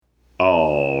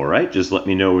All right, just let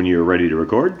me know when you're ready to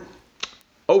record.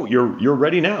 Oh, you're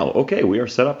ready now. Okay, we are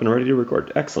set up and ready to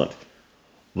record. Excellent.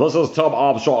 This is Tim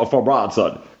Armstrong from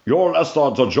Bronson. You're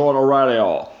listening to Jonah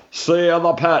Radio. See you in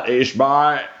the pet,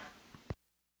 Ishmael.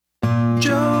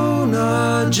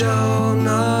 Jonah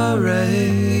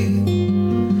Ray.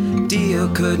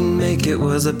 Dio couldn't make it,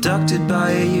 was abducted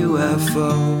by a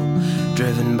UFO.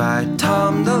 Driven by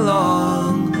Tom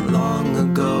DeLonge long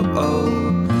ago.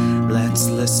 Let's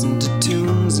listen to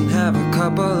tunes and have a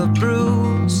couple of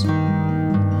brews.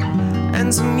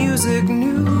 And some music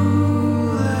new.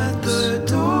 Let the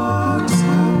dogs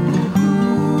out.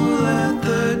 Ooh, let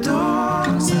the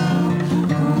dogs out.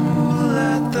 Ooh,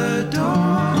 let the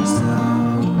dogs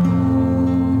out.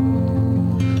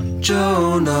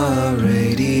 Jonah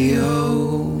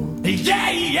Radio.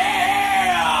 Yeah!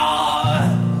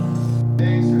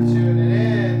 Thanks for tuning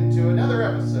in to another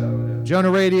episode of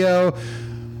Jonah Radio.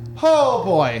 Oh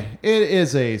boy, it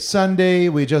is a Sunday.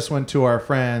 We just went to our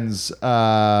friend's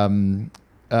baby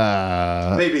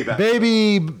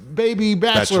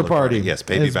bachelor party. Yes,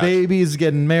 baby His bachelor. baby's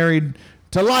getting married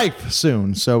to life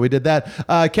soon, so we did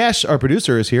that. Cash, our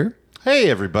producer, is here.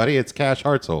 Hey, everybody, it's Cash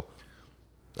Hartzell.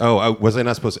 Oh, wasn't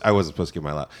supposed to give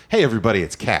my last. Hey, everybody,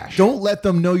 it's Cash. Don't let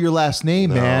them know your last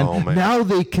name, man. Now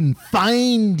they can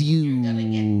find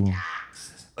you.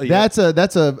 That's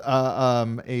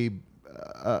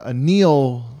a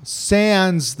Neil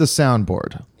sans the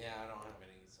soundboard. Yeah, I don't have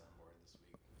any soundboard this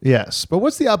week. Yes, but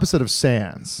what's the opposite of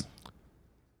sans?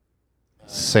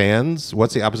 Sans?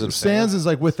 What's the opposite of sans? Sans is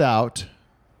like without.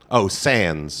 Oh,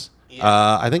 sans.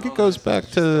 I think it goes back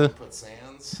to... Put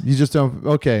sans. You just don't.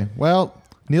 Okay, well,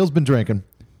 Neil's been drinking.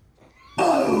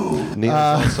 Neil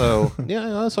also... Yeah,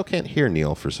 I also can't hear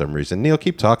Neil for some reason. Neil,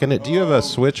 keep talking. Do you have a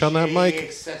switch on that mic?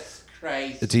 Jesus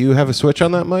Christ. Do you have a switch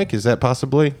on that mic? Is that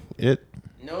possibly it?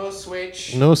 No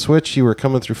switch. No switch. You were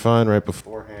coming through fine right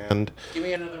beforehand. Give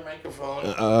me another microphone.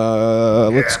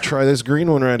 Let's try this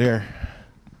green one right here.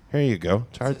 Here you go.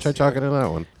 Try talking to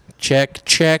that one. Check.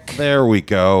 There we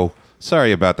go.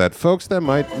 Sorry about that, folks. That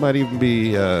might even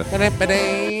be.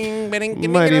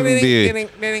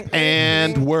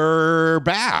 And we're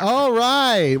back. All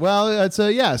right. Well, it's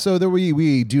yeah. So there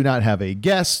we do not have a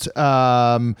guest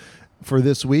for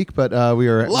this week, but we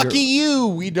are Lucky you.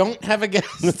 We don't have a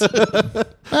guest.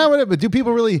 Whatever. Do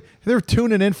people really? If they're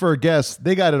tuning in for a guest,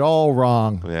 they got it all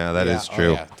wrong. Yeah, that is Oh,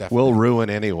 true. yeah, definitely. We'll ruin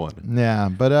anyone. Yeah,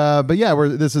 but yeah,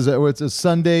 it's a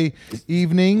Sunday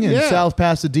evening in Yeah. South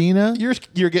Pasadena.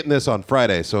 You're getting this on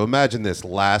Friday, so imagine this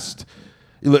last.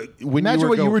 Look, when Imagine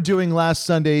what you going- were doing last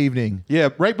Sunday evening. Yeah,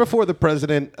 right before the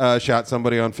president shot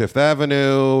somebody on Fifth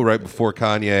Avenue, right before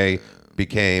Kanye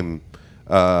became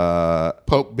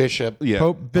Pope Bishop. yeah,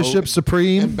 Pope Bishop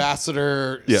Supreme.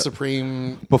 Ambassador Yeah.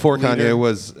 Supreme. before leader. Kanye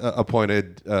was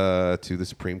appointed to the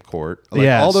Supreme Court. Like,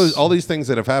 Yes. all these things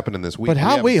that have happened in this week. But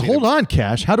hold on,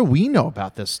 Cash. How do we know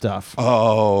about this stuff?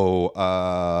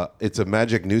 It's a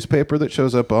magic newspaper that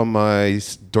shows up on my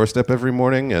doorstep every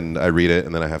morning, and I read it,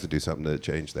 and then I have to do something to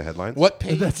change the headlines. What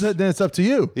page? Then it's up to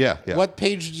you. Yeah. What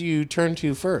page do you turn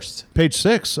to first? Page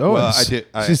 6. Oh, Well, and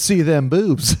I to see them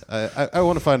boobs. I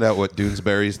want to find out what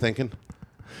Doonesbury's thinking.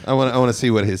 I want to see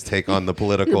what his take on the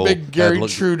political. Your big Gary headlook-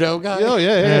 Trudeau guy? Oh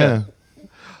yeah. Yeah.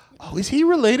 Oh, is he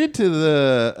related to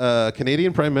the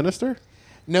Canadian Prime Minister?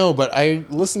 No, but I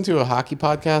listened to a hockey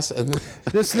podcast and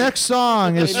This next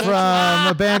song is from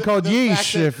a band called the fact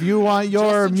Yeesh. that If you want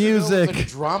your Justin Trudeau was a music.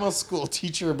 drama school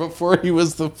teacher before he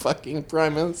was the fucking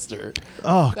prime minister.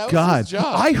 Oh, That was God. his job.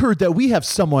 I heard that we have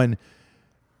someone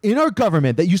in our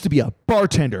government that used to be a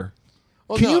bartender.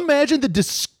 Well, Can no. you imagine the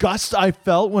disgust I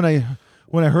felt when I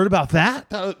heard about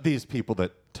that? These people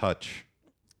that touch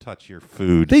your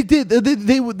food. They did. They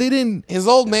didn't. His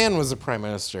old man was a prime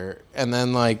minister, and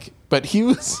then but he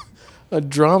was a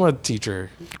drama teacher.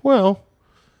 Well,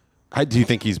 do you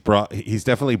think he's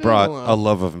definitely brought No. a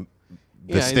love of the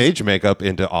Yeah, stage makeup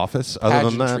into office? Other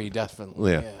than Pageantry, that,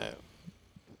 definitely. Yeah.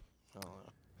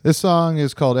 This song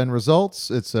is called End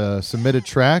Results. It's a submitted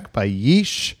track by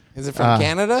Yeesh. Is it from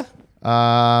Canada?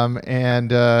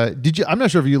 Did you? I'm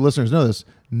not sure if you listeners know this.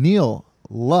 Neil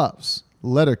loves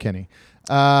Letterkenny.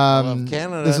 love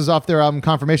Canada. This is off their album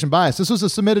Confirmation Bias. This was a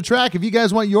submitted track. If you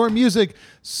guys want your music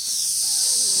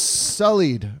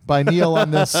sullied by Neil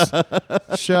on this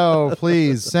show,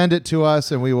 please send it to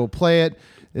us and we will play it.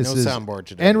 This No is soundboard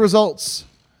today. End Results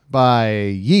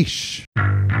by Yeesh.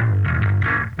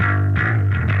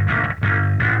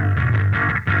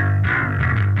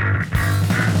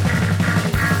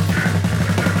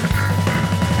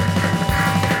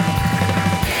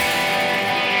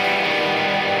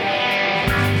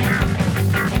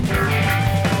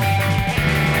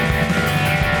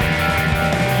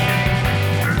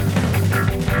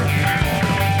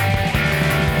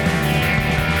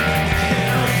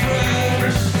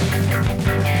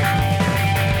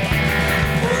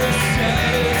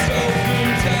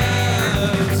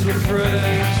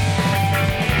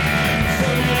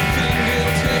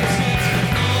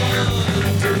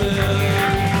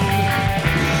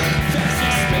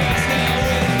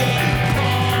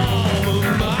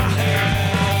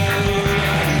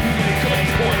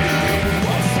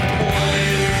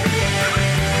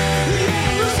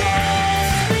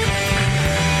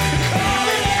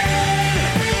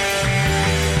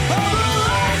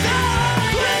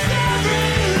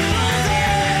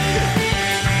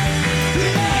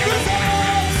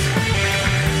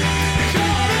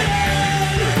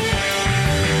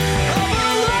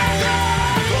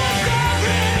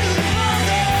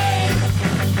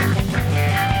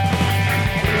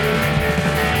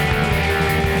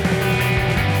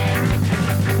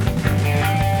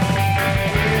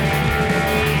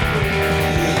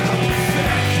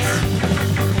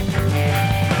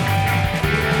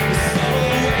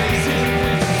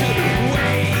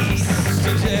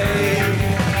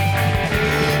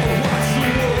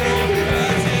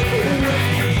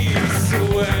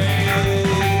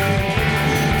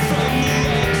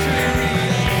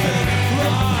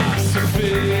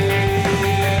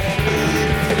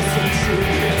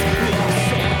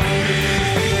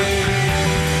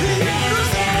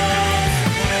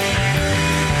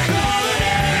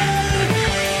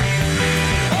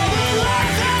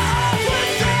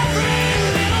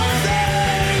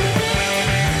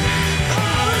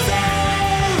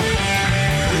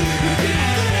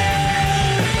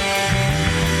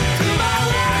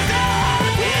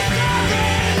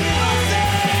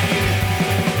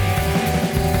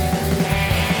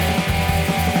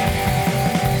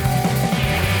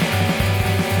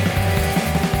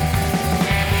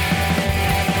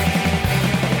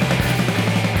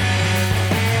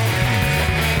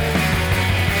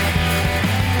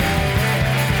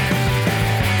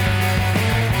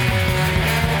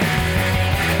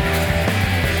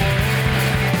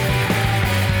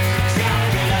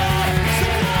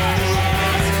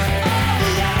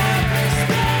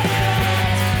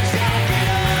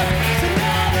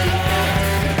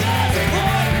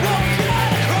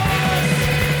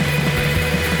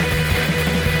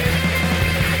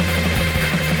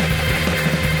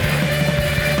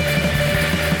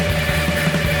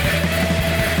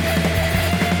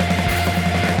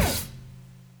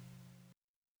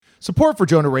 Support for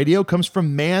Jonah Radio comes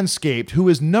from Manscaped, who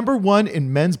is #1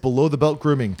 in men's below-the-belt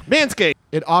grooming. Manscaped.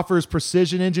 It offers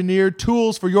precision-engineered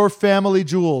tools for your family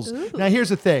jewels. Now, here's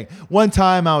the thing. One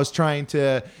time I was trying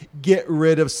to get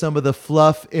rid of some of the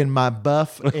fluff in my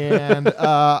buff, and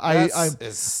I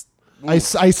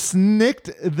snicked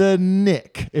the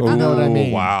nick, if you know what I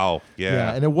mean. Wow.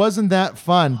 Yeah. And it wasn't that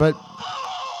fun, but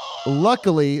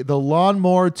luckily, the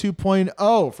Lawnmower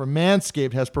 2.0 from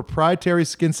Manscaped has proprietary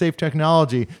skin-safe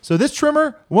technology, so this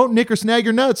trimmer won't nick or snag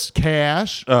your nuts.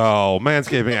 Cash. Oh,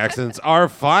 manscaping accidents are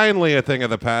finally a thing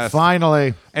of the past.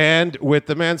 Finally. And with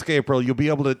the Manscaped Pro, you'll be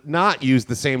able to not use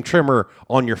the same trimmer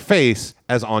on your face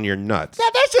as on your nuts.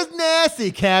 That's just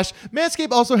nasty, Cash.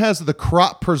 Manscaped also has the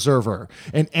Crop Preserver,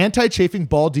 an anti-chafing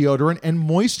ball deodorant and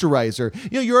moisturizer.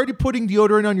 You're already putting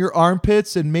deodorant on your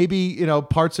armpits and maybe,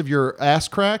 parts of your ass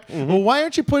crack. Well, why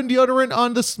aren't you putting deodorant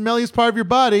on the smelliest part of your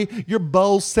body, your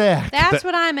ball sack? That's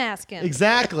what I'm asking.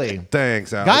 Exactly.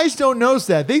 Thanks, Alex. Guys don't notice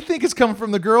that. They think it's coming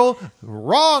from the girl.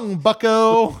 Wrong,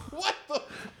 bucko. What the?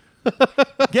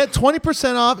 Get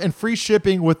 20% off and free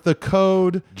shipping with the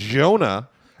code Jonah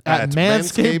at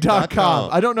manscaped.com.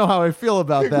 I don't know how I feel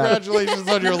about that. Congratulations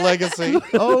on your legacy.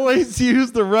 Always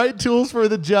use the right tools for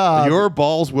the job. Your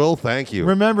balls will thank you.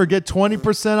 Remember, get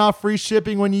 20% off free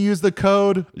shipping when you use the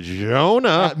code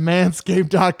Jonah at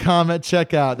manscaped.com at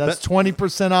checkout. That's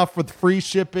 20% off with free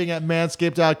shipping at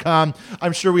manscaped.com.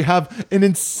 I'm sure we have an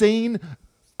insane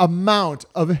amount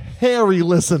of hairy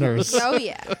listeners. Oh,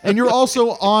 yeah. And you're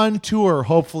also on tour.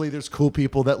 Hopefully there's cool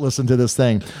people that listen to this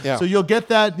thing. Yeah. So you'll get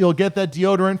that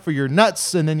deodorant for your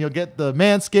nuts, and then you'll get the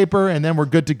Manscaper, and then we're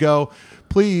good to go.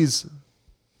 Please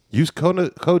use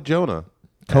code Jonah.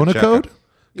 Kona code?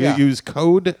 Yeah. Use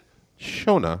code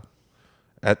Shona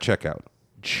at checkout.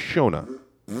 Shona.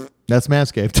 That's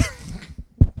Manscaped.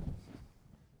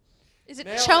 Is it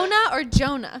Chona or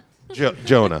Jonah?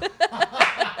 Jonah.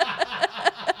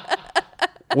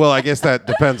 Well, I guess that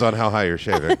depends on how high you're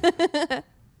shaving.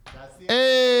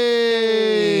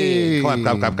 Hey! Clap,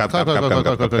 clap, clap, clap, clap, clap, clap,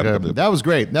 clap, clap, clap, clap. That was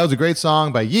great. That was a great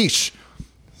song by Yeesh.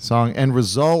 Song and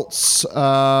results.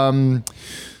 So,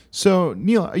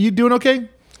 Neil, are you doing okay?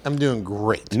 I'm doing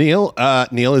great. Neil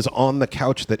is on the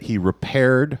couch that he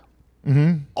repaired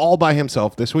all by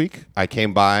himself this week. I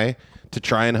came by to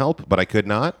try and help, but I could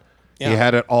not. Yeah. He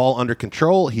had it all under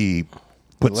control. He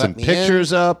put Let some me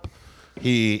pictures up.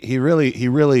 He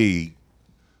really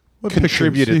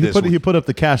contributed this. He put up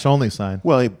the cash only sign.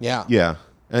 Well, and he Yeah.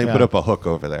 put up a hook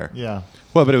over there. Yeah.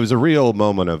 Well, but it was a real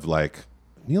moment of like,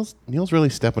 Neil's really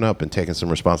stepping up and taking some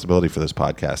responsibility for this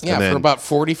podcast. Yeah, and then, for about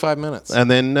 45 minutes.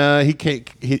 And then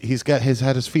he's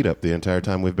had his feet up the entire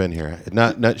time we've been here,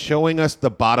 not showing us the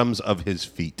bottoms of his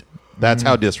feet. That's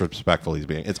how disrespectful he's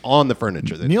being. It's on the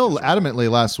furniture. Neil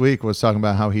adamantly last week was talking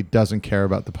about how he doesn't care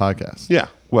about the podcast. Yeah.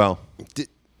 Well,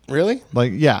 Really?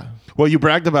 Well, you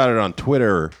bragged about it on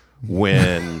Twitter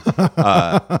when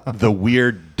the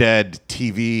Weird Dead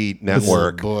TV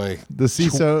network. Oh, boy. The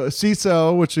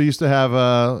CISO, which we used to have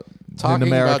Talking in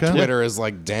America. about Twitter is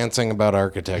like dancing about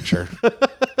architecture.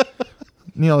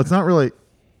 Neil, it's not really.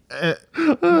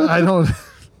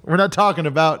 We're not talking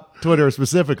about Twitter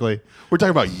specifically. We're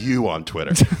talking about you on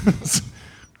Twitter,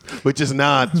 which is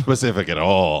not specific at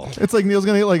all. It's like Neil's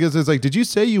gonna it's like, did you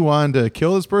say you wanted to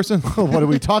kill this person? What are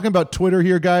we talking about Twitter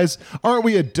here, guys? Aren't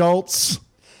we adults?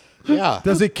 Yeah.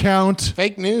 Does it count?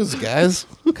 Fake news, guys.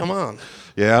 Come on.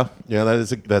 Yeah.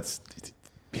 That's.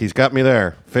 He's got me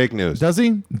there. Fake news. Does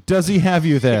he? Does he have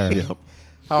you there? Yep.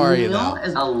 How are you Neil now?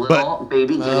 is a little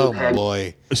baby guinea Oh, pig.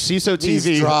 boy. CISO These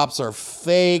TV. drops are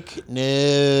fake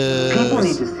news. People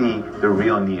need to see the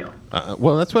real Neil.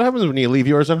 Well, that's what happens when you leave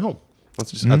yours at home.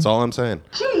 That's all I'm saying.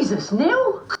 Jesus,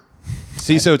 Neil.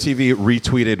 CISO TV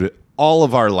retweeted all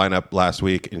of our lineup last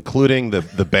week, including the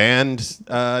band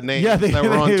names that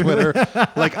were on Twitter.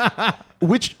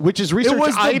 Which is research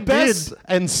was the I best. did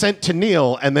and sent to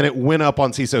Neil, and then it went up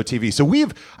on CISO TV. So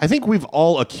I think we've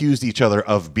all accused each other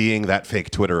of being that fake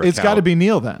Twitter account. It's got to be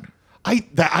Neil then,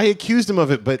 I accused him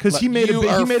of it, but because he made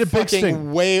a big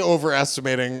sting. Way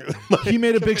overestimating. He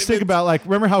made a big stick about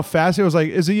remember how fast he was like,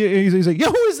 is he? He's like, yeah,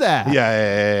 who is that?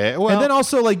 Yeah. Well, And then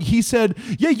also he said,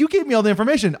 yeah, you gave me all the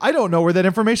information. I don't know where that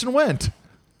information went.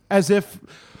 As if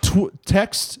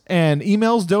text and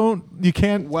emails you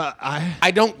can't. well, I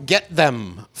don't get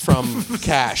them from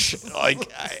cash.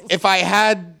 If I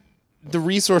had the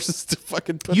resources to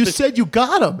fucking put You said you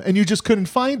got them and you just couldn't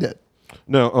find it.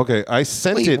 No, okay. I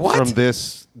sent Wait, it what? from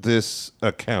this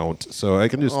account, so I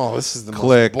can just this is the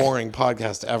click. most boring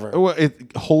podcast ever. Well,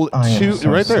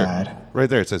 right there, right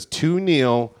there. It says to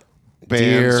Neil, bans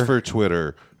Dear for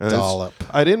Twitter. And it's- Dollop.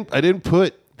 I didn't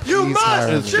put You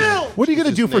must chill. What are you going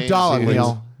to do for names dollar, you-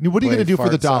 Neil? What are you going to do for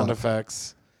the Sound dollar?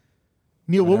 effects.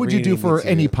 Neil, what would Whatever you you do need for me to.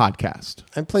 any podcast?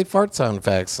 I'd play fart sound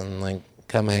effects and like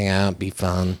come hang out, be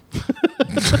fun.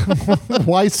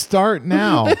 Why start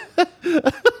now?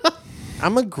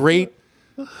 I'm a great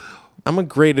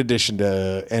addition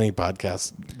to any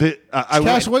podcast.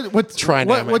 Cash,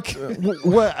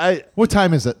 what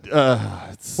time is it?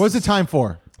 What's the time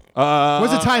for?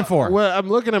 What's the time for? Well, I'm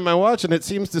looking at my watch and it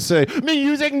seems to say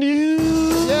music news.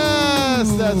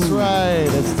 Yes, that's right.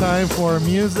 It's time for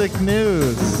music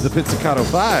news. The Pizzicato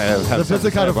 5. The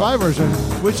Pizzicato 5 version,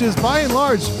 which is by and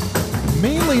large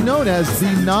mainly known as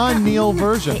the non-Neil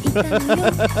version.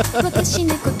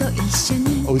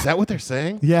 Oh, is that what they're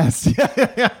saying? Yes.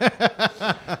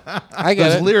 I get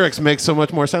Those it. lyrics make so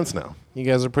much more sense now. You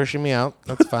guys are pushing me out.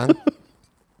 That's fine.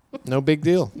 No big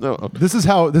deal. No, This is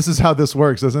how this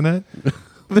works, isn't it?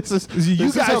 You this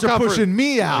is guys how are pushing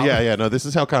me out. Yeah. No, this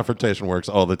is how confrontation works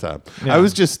all the time. Yeah. I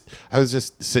was just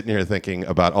sitting here thinking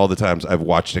about all the times I've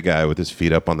watched a guy with his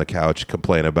feet up on the couch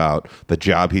complain about the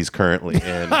job he's currently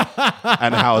in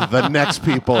and how the next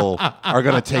people are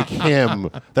going to take him.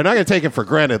 They're not going to take him for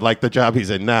granted like the job he's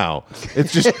in now.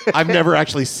 It's just I've never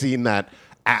actually seen that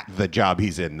at the job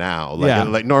he's in now. Like, Yeah.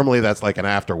 like normally that's like an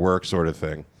after work sort of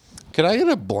thing. Could I get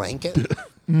a blanket?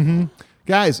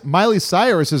 Guys, Miley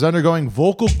Cyrus is undergoing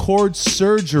vocal cord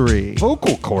surgery.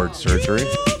 Vocal cord surgery.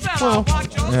 Well,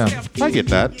 Yeah. I get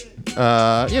that.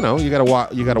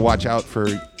 You gotta watch out for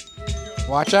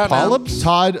Watch out now. polyps.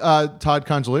 Todd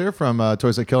Congealier from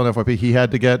Toys That Kill and FYP, he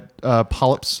had to get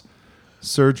polyps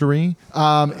surgery.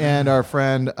 And our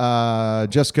friend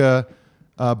Jessica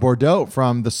Bordeaux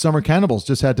from the Summer Cannibals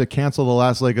just had to cancel the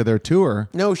last leg of their tour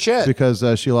No shit. because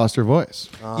she lost her voice.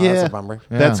 That's a bummer.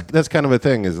 Yeah. That's kind of a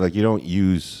thing. Is like you don't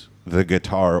use the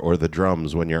guitar or the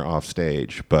drums when you're off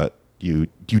stage, but you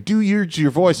do use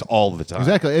your voice all the time.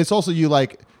 Exactly. It's also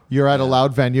you're at a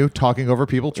loud venue talking over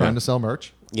people trying to sell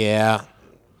merch, Yeah.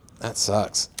 That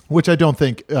sucks. which I don't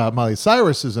think Miley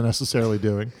Cyrus is necessarily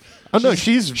doing. Oh no,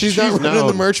 she's not running known.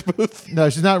 the merch booth. No,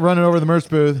 she's not running over the merch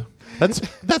booth.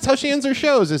 That's how she ends her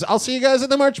shows. Is I'll see you guys at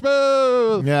the merch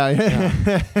booth.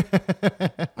 Yeah.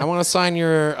 I want to sign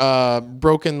your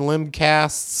broken limb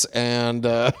casts and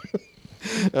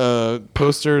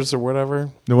posters or whatever.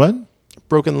 The what?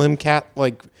 Broken limb cat,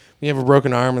 like when you have a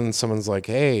broken arm and someone's like,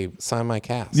 "Hey, sign my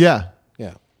cast." Yeah.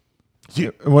 Yeah.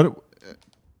 What?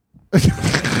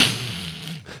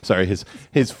 Sorry,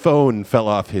 his phone fell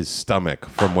off his stomach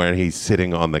from where he's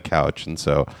sitting on the couch, and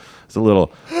so it's a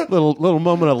little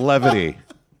moment of levity.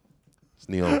 It's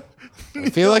Neil. I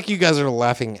feel like you guys are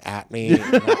laughing at me.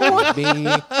 Not with me.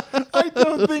 I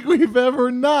don't think we've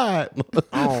ever not.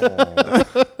 Oh.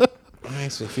 That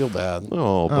makes me feel bad.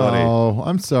 Oh, buddy. Oh,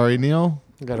 I'm sorry, Neil.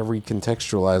 We got to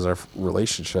recontextualize our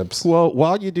relationships. Well,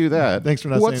 while you do that, Thanks for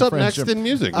not what's saying up friendship. next in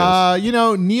music?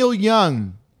 news? Neil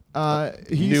Young.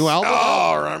 He's, New album?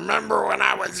 Oh, remember when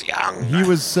I was young? He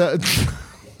was.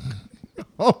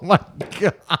 Oh my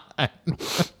God.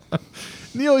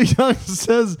 Neil Young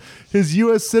says his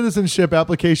U.S. citizenship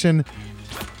application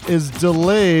is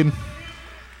delayed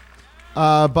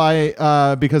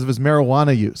because of his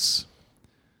marijuana use.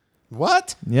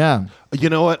 What? Yeah. You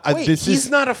know what? Wait, he's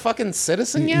not a fucking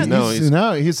citizen yet?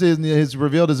 He's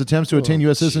revealed his attempts to attain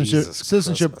U.S. Jesus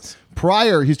citizenship Christmas.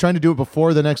 prior. He's trying to do it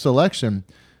before the next election.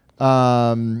 He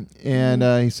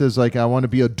says, I want to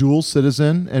be a dual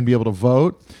citizen and be able to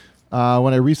vote.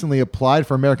 When I recently applied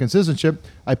for American citizenship,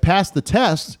 I passed the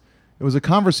test. It was a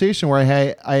conversation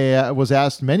where I was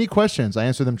asked many questions. I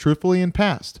answered them truthfully and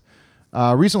passed.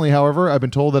 Recently, however, I've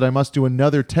been told that I must do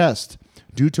another test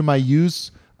due to my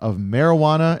use of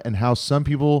marijuana and how some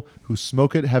people who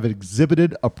smoke it have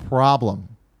exhibited a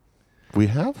problem. We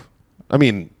have? I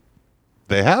mean,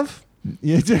 they have?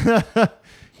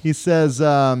 He says,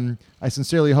 I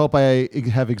sincerely hope I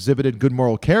have exhibited good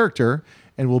moral character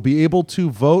and will be able to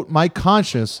vote my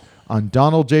conscience on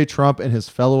Donald J. Trump and his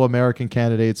fellow American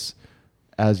candidates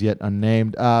as yet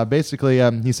unnamed. Basically,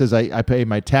 he says, I pay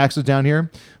my taxes down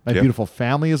here. My beautiful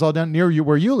family is all down near you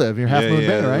where you live. You're Half Moon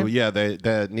Bay, right?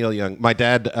 Yeah, Neil Young. My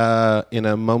dad, in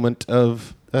a moment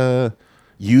of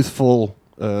youthful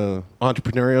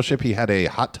entrepreneurship, he had a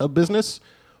hot tub business,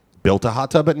 built a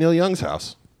hot tub at Neil Young's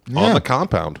house on the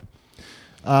compound.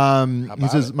 He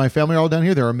says, my family are all down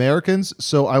here. They're Americans,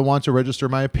 so I want to register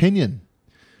my opinion.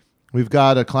 We've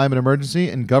got a climate emergency,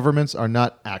 and governments are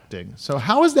not acting. So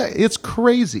how is that? It's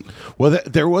crazy. Well,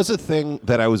 there was a thing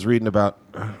that I was reading about.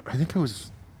 I think it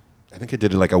was I think I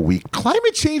did it like a week.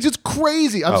 Climate change is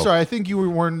crazy. I'm Oh. sorry. I think you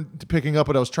weren't picking up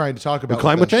what I was trying to talk about. with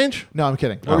Climate this. change? No, I'm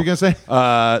kidding. What were you gonna say?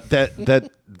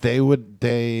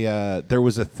 There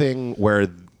was a thing where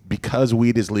because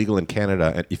weed is legal in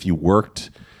Canada, and if you worked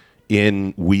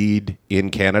in weed in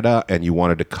Canada and you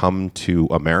wanted to come to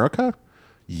America,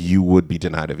 you would be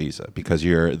denied a visa because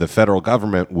the federal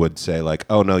government would say like,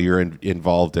 oh no, you're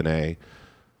involved in a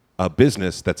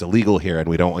business that's illegal here, and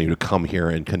we don't want you to come here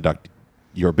and conduct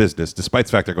your business, despite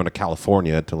the fact they're going to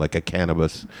California to like a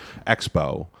cannabis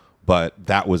expo. But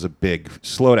that was a big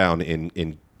slowdown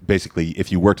in basically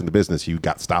if you worked in the business, you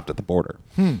got stopped at the border.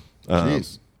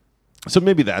 Jeez. So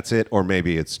maybe that's it, or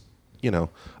maybe it's, I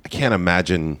can't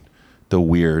imagine the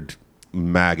weird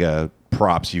MAGA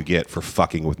props you get for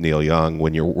fucking with Neil Young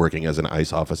when you're working as an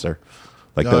ICE officer.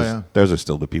 Like those are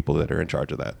still the people that are in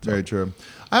charge of that. So. Very true.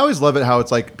 I always love it how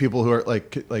it's like people who are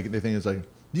like they think it's like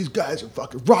these guys are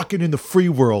fucking rocking in the free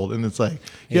world, and it's like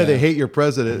they hate your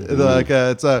president. Like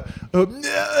it's a fucking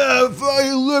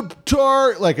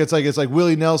libtard. Like it's like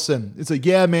Willie Nelson. It's like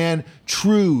man,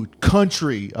 true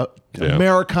country,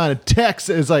 Americana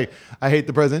Texas. It's like I hate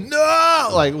the president. No,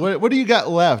 like what do you got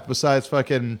left besides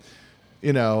fucking,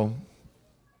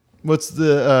 what's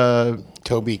the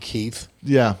Toby Keith.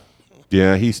 yeah.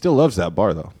 Yeah, he still loves that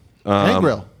bar though. And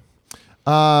grill.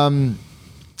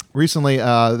 Recently,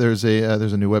 there's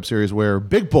a new web series where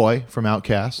Big Boy from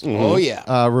Outkast Oh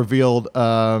yeah. revealed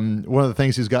one of the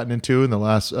things he's gotten into in the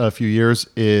last few years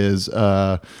is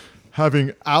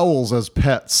having owls as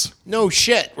pets. No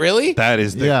shit. Really? That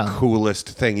is the Yeah. coolest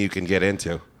thing you can get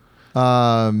into.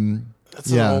 That's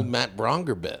yeah. an old Matt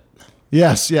Bronger bit.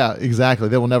 Yes, yeah, exactly.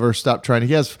 They will never stop trying.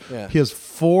 He has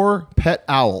 4 pet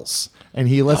owls, and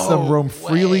he lets them roam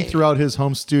freely way. throughout his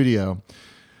home studio.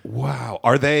 Wow.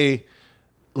 Are they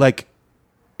like?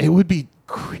 It would be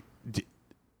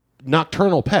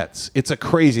nocturnal pets. It's a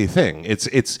crazy thing. It's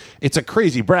a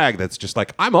crazy brag. That's just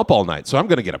like I'm up all night, so I'm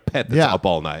going to get a pet that's Yeah. up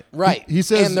all night. Right. He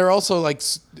says- and they're also like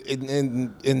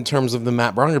in terms of the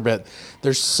Matt Bronger bit,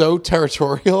 they're so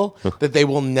territorial that they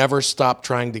will never stop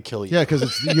trying to kill you. Yeah,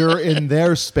 because you're in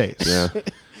their space.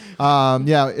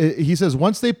 Yeah. He says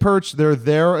once they perch, they're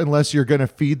there unless you're going to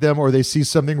feed them or they see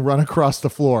something run across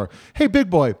the floor. Hey, Big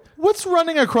Boy, what's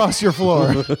running across your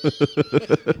floor?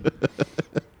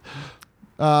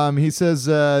 He says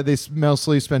they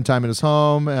mostly spend time in his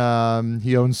home.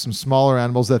 He owns some smaller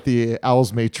animals that the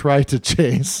owls may try to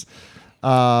chase. You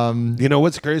know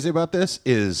what's crazy about this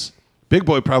is Big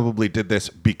Boy probably did this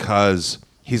because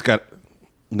he's got,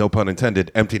 no pun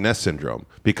intended, empty nest syndrome.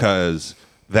 Because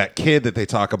that kid that they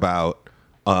talk about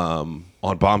on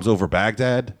Bombs Over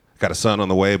Baghdad, got a son on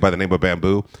the way by the name of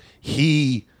Bamboo.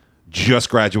 He just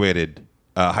graduated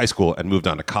high school and moved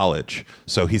on to college.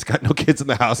 So he's got no kids in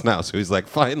the house now. So he's like,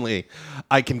 finally,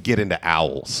 I can get into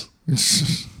owls.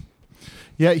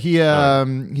 Yeah, he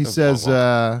says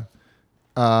I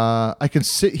can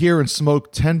sit here and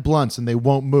smoke 10 blunts and they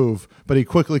won't move. But he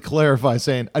quickly clarifies,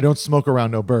 saying, "I don't smoke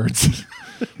around no birds."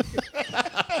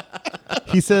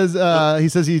 He says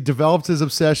he developed his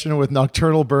obsession with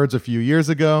nocturnal birds a few years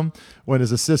ago when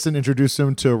his assistant introduced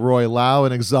him to Roy Lau,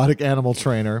 an exotic animal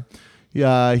trainer. He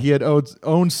had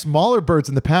owned smaller birds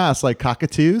in the past, like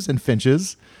cockatoos and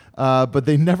finches, but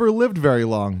they never lived very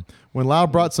long. When Lau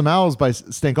brought some owls by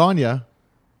Stankonia,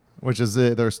 which is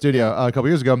their studio, a couple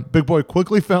years ago, Big Boy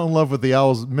quickly fell in love with the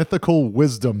owl's mythical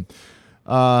wisdom.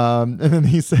 And then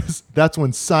he says that's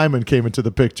when Simon came into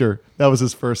the picture. That was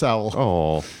his first owl.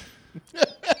 Oh.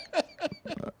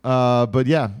 But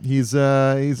yeah, he's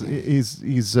a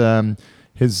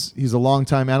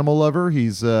longtime animal lover.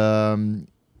 He's a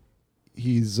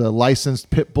licensed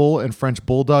pit bull and French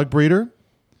bulldog breeder.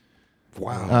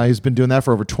 Wow. He's been doing that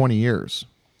for over 20 years.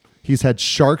 He's had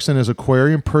sharks in his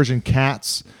aquarium, Persian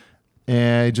cats,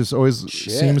 and he just always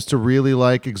seems to really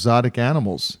like exotic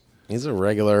animals. He's a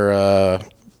regular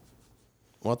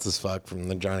what's his fuck from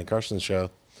the Johnny Carson show.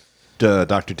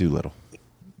 Dr. Doolittle.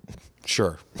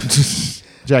 Sure.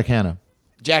 Jack Hanna.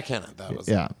 Jack Hanna, that was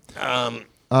Yeah.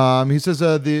 He says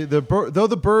though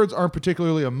the birds aren't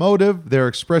particularly emotive, their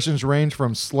expressions range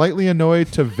from slightly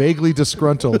annoyed to vaguely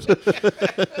disgruntled,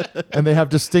 and they have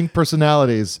distinct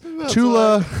personalities.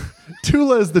 Tula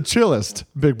is the chillest,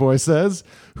 Big Boy says.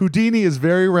 Houdini is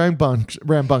very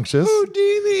rambunctious.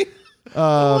 Houdini.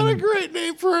 What a great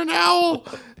name for an owl.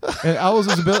 And Owl's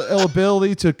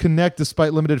ability to connect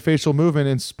despite limited facial movement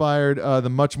inspired the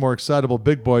much more excitable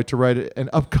Big Boy to write an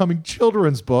upcoming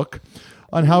children's book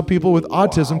on how people with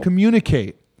autism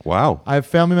communicate. Wow. I have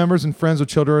family members and friends with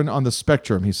children on the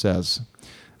spectrum, he says.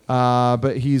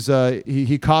 But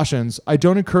he cautions, I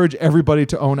don't encourage everybody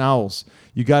to own owls.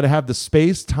 You got to have the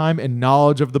space, time, and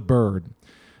knowledge of the bird.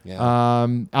 Yeah.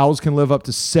 Owls can live up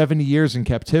to 70 years in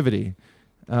captivity.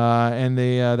 And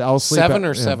the owls sleep 7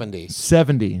 or 70?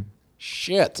 70.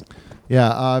 Shit.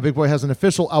 Yeah, Big Boy has an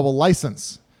official owl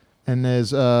license and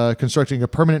is constructing a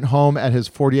permanent home at his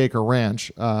 40-acre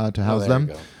ranch to house there you them.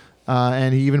 go.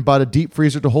 And he even bought a deep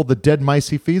freezer to hold the dead mice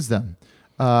he feeds them.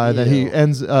 Then he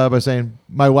ends by saying,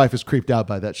 my wife is creeped out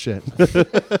by that shit.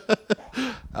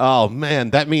 Oh, man.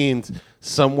 That means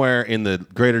somewhere in the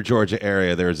greater Georgia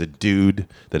area, there is a dude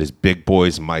that is Big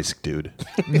Boy's mice dude.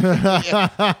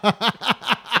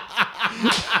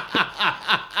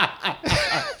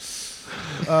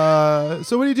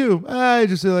 So what do you do? I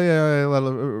just like a lot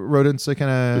of rodents,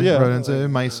 rodents,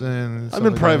 mice, and stuff I'm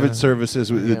in like private that.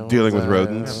 services with, dealing with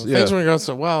rodents. Yeah. Things weren't going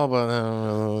so well, but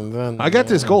then I got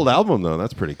this gold album, though.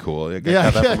 That's pretty cool. I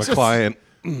got that from a just client.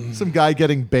 Some guy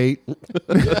getting bait.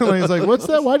 He's like, "What's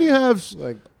that? Why do you have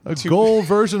a gold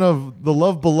version of The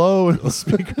Love Below in the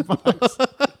speaker box?"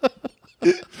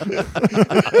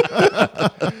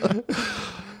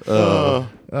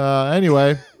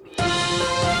 Anyway.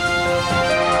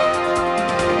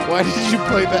 Why did you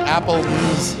play the Apple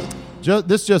News?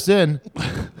 This just in,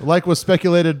 like was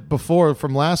speculated before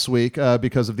from last week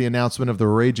because of the announcement of the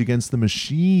Rage Against the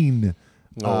Machine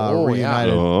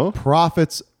reunited. Oh.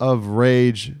 Prophets of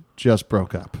Rage just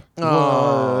broke up.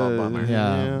 Oh, bummer.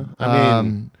 Yeah. I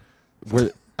mean,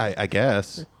 I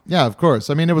guess. Yeah, of course.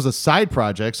 I mean, it was a side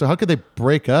project, so how could they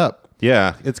break up?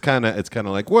 Yeah, it's kind of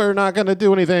like we're not going to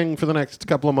do anything for the next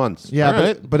couple of months. Yeah, All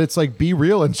right. but it's like Be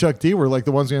Real and Chuck D were like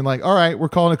the ones being like, all right, we're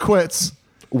calling it quits.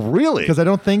 Really? Because I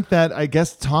don't think that, I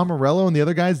guess Tom Morello and the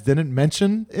other guys didn't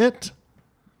mention it.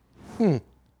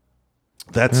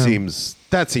 That seems.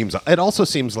 It also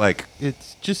seems like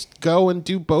it's just go and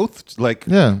do both. Like,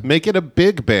 make it a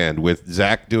big band with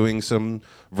Zach doing some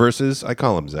verses. I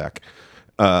call him Zach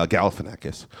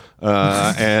Galifianakis,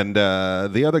 and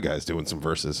the other guys doing some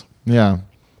verses. Yeah.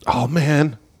 Oh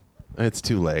man, it's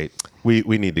too late. We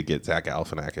need to get Zach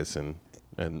Galifianakis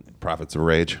and Prophets of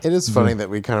Rage. It is funny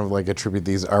that we kind of like attribute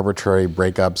these arbitrary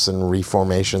breakups and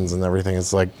reformations and everything.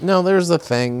 It's like, no, there's a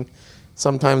thing.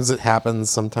 Sometimes it happens,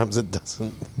 sometimes it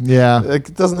doesn't. Yeah. Like,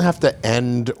 it doesn't have to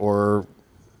end or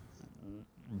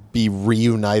be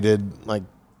reunited. Like,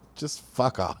 just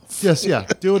fuck off. Just,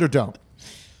 do it or don't.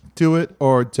 Do it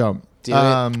or don't. Do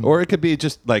it. Or it could be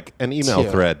just like an email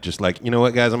Yeah. thread. Just like, you know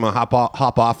what, guys, I'm going to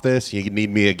hop off this. You need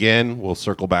me again. We'll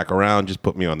circle back around. Just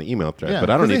put me on the email thread.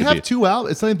 But I don't need they to have be. 2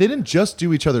 albums. It's like they didn't just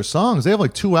do each other's songs. They have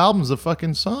like 2 albums of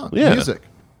fucking music.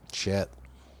 Shit.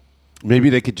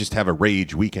 Maybe they could just have a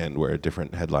Rage weekend where a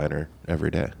different headliner every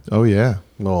day. Oh, yeah.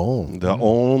 No. The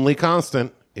only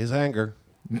constant is anger.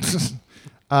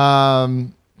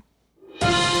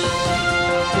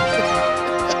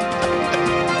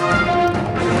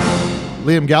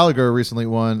 Liam Gallagher recently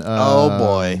won. Oh,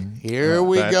 boy. Here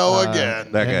we That- go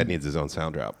again. That guy needs his own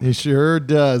sound drop. He sure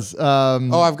does.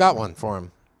 Oh, I've got one for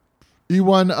him. He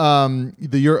won the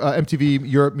MTV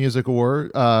Europe Music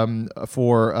Award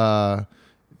for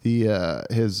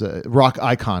his Rock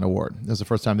Icon Award. That was the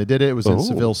first time they did it. It was in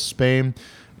Seville, Spain.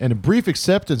 In a brief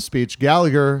acceptance speech,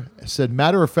 Gallagher said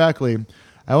matter-of-factly,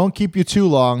 I won't keep you too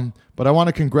long, but I want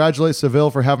to congratulate Seville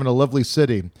for having a lovely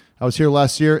city. I was here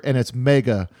last year, and it's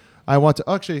mega. I want to...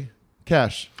 Actually,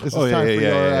 Cash, this is time for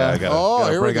your... I got Oh,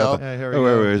 here we go. Yeah, here we Oh,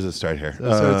 go. where does it start here?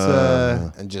 So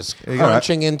it's... And just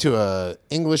crunching into a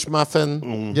English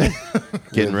muffin,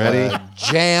 Getting ready.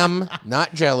 jam,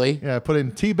 not jelly.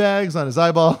 putting tea bags on his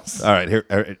eyeballs. All right, here.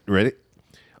 All right, ready?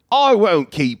 I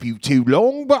won't keep you too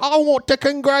long, but I want to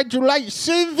congratulate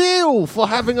Seville for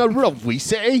having a lovely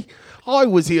city. I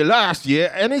was here last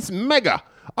year, and it's mega.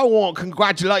 I want to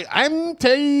congratulate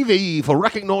MTV for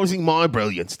recognizing my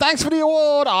brilliance. Thanks for the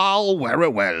award. I'll wear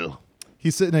it well.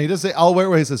 He said, no, he doesn't say, I'll wear it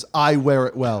well. He says, I wear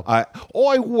it well. I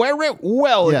wear it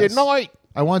well, Yes. didn't I?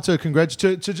 I want to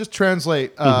congratulate, to just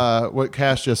translate what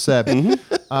Cash just said.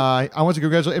 I want to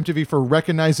congratulate MTV for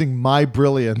recognizing my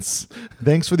brilliance.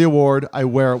 Thanks for the award. I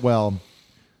wear it well.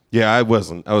 Yeah, I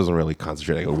wasn't really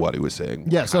concentrating on what he was saying.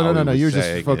 Yeah, so how no. he was You're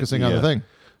saying just focusing it. on the Yeah.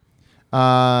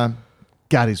 thing.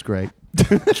 God, he's great.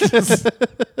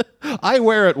 I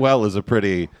wear it well is a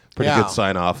pretty Yeah. good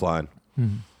sign off line. I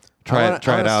Try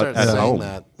it out start at saying home.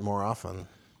 that more often.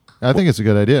 I think it's a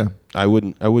good idea. I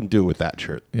wouldn't do it with that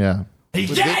shirt. Yeah.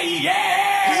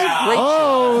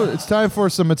 Oh, it's time for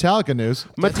some Metallica news.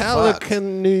 Metallica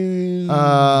news.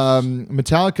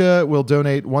 Metallica will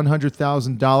donate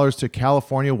 $100,000 to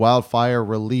California wildfire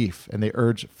relief, and they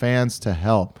urge fans to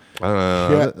help.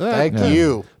 Thank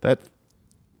you. That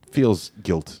feels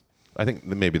guilt. I think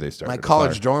that maybe they started. My a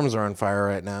college fire. dorms are on fire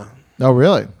right now. Oh,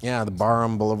 really? Yeah, the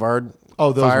Barham Boulevard.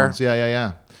 Oh, those fire. ones.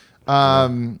 Yeah.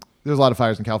 There's a lot of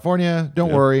fires in California.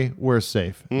 Don't worry, we're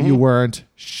safe. You weren't.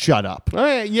 Shut up. All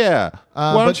right, yeah.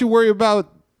 Why but- don't you worry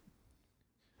about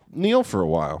Neil for a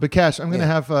while? But Cash, I'm gonna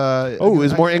have.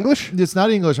 is more English? It's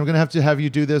not English. I'm gonna have you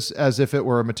do this as if it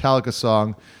were a Metallica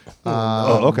song.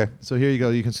 Okay. So here you go.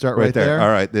 You can start Right right there. there. All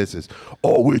right, this is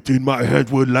all within my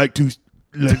head would like to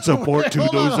lend support to those.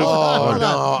 Oh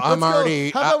no, I'm Let's go.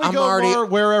 already. How about we I'm go already. more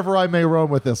wherever I may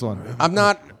roam with this one? I'm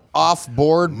not off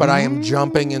board, but I am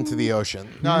jumping into the ocean.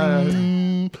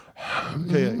 Okay.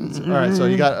 All right. So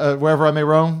you got wherever I may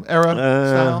roam era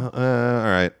style.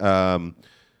 All right.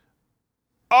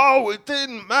 All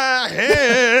within my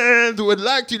hands would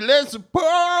like to lend support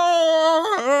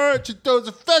to those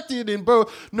affected in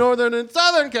both Northern and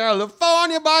Southern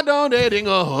California by donating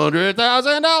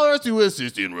 $100,000 to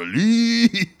assist in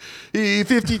relief,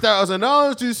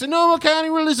 $50,000 to Sonoma County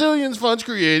Resilience Funds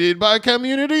created by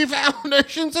Community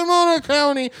Foundation Sonoma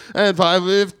County, and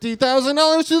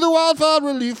 $50,000 to the Wildfire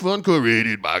Relief Fund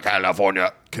created by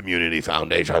California Community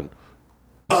Foundation.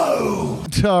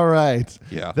 All right.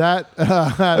 Yeah. That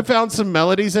I found some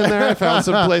melodies in there. I found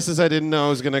some places I didn't know I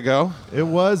was going to go. it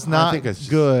was not think it's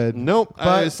just- good. Nope,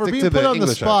 I But for stick being to put the on the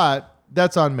English spot,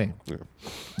 that's on me.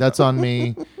 That's on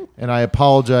me, and I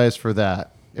apologize for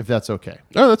that. If that's okay.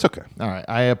 Oh, that's okay. All right.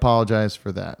 I apologize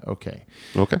for that. Okay.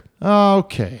 Okay.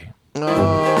 Okay.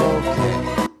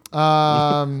 Okay.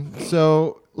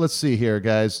 So let's see here,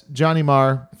 guys. Johnny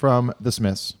Marr from The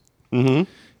Smiths. He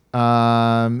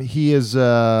is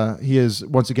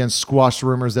once again squashed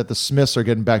rumors that the Smiths are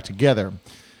getting back together.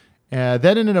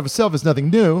 That in and of itself is nothing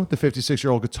new. The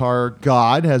 56-year-old guitar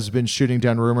god has been shooting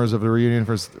down rumors of a reunion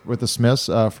with the Smiths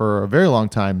for a very long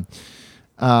time.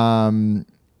 And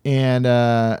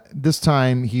this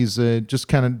time he's just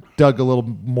kind of dug a little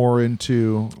more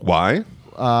into Why?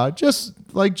 just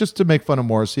to make fun of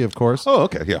Morrissey, of course. Oh,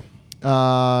 okay. Yeah.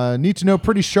 Need to know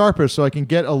pretty sharper so I can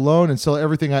get a loan and sell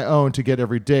everything I own to get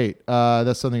every date.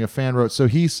 That's something a fan wrote. So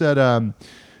he said to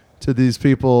these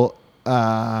people,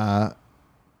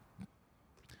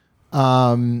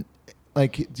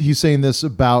 like he's saying this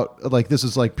about like this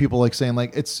is like people like saying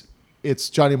like it's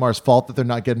Johnny Marr's fault that they're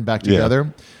not getting back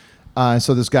together.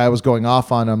 So this guy was going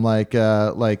off on him like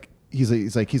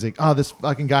he's like, oh, this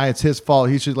fucking guy, it's his fault.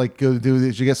 He should like go do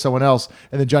this. You get someone else.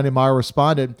 And then Johnny Marr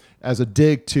responded as a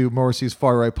dig to Morrissey's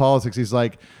far right politics. He's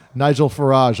like Nigel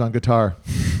Farage on guitar.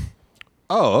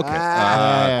 Oh,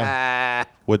 okay.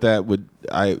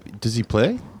 Does he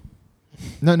play?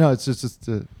 No, it's just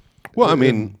Well, I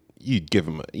mean, you'd give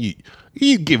him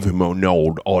an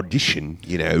old audition,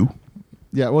 you know.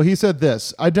 yeah. Well, he said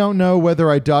this. I don't know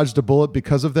whether I dodged a bullet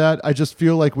because of that. I just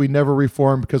feel like we never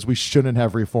reformed because we shouldn't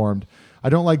have reformed. I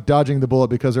don't like dodging the bullet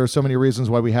because there are so many reasons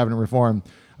why we haven't reformed.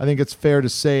 I think it's fair to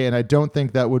say, and I don't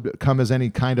think that would come as any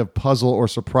kind of puzzle or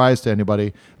surprise to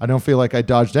anybody. I don't feel like I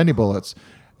dodged any bullets.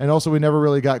 And also, we never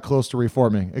really got close to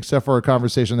reforming, except for a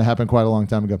conversation that happened quite a long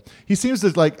time ago. He seems to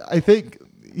like, I think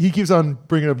he keeps on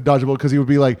bringing up dodge a bullet because he would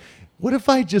be like, what if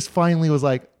I just finally was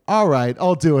like, all right,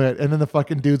 I'll do it. And then the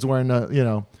fucking dude's wearing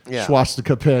a,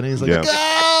 swastika pin. He's like, Yeah.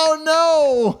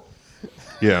 oh, no.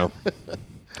 Yeah.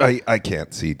 I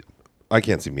can't see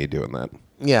me doing that.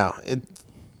 Yeah,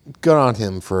 good on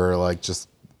him for like just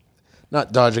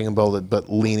not dodging a bullet,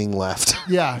 but leaning left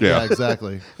Yeah,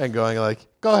 exactly. and going like,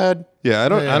 go ahead. Yeah,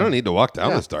 I Yeah. don't need to walk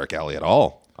down this dark alley at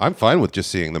all. I'm fine with just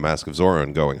seeing the Mask of Zorro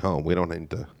and going home. We don't need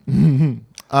to.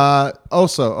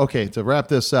 Also, okay, to wrap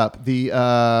this up, the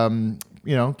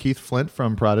Keith Flint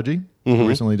from Prodigy, who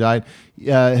recently died,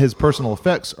 his personal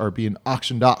effects are being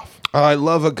auctioned off. I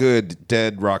love a good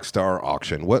dead rock star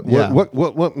auction. What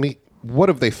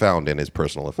have they found in his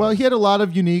personal effects? Well, he had a lot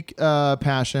of unique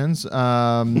passions,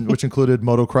 which included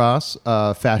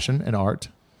motocross, fashion, and art.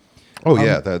 Oh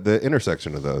yeah, the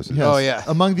intersection of those. Yes. Oh, yeah.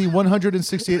 Among the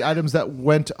 168 items that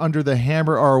went under the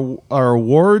hammer are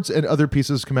awards and other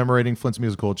pieces commemorating Flint's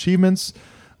musical achievements.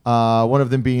 One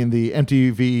of them being the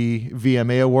MTV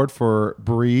VMA Award for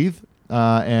Breathe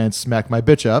and Smack My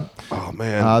Bitch Up. Oh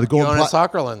man, The Gold Jonas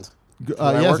Ackerland.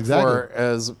 I yes, worked exactly. for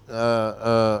as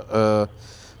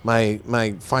my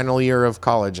final year of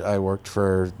college. I worked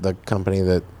for the company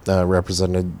that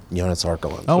represented Jonas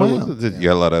Ackerland. Oh, wow. Did you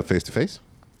get a lot of face to face?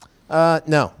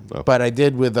 No, Oh. but I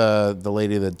did with the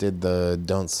lady that did the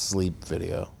 "Don't Sleep"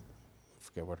 video. I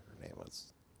forget what her name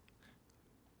was.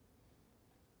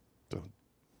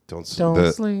 Don't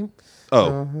Sleep.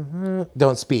 Oh,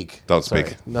 Don't speak. Don't Sorry.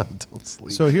 speak. No, don't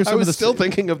sleep. So here's I some of was the still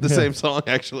thinking of the same song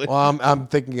actually. well, I'm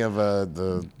thinking of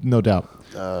the no doubt.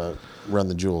 Run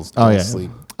the Jewels. Oh Don't yeah.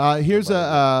 Sleep. Here's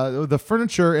the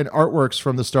furniture and artworks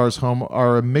from the star's home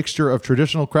are a mixture of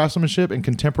traditional craftsmanship and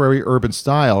contemporary urban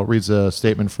style, reads a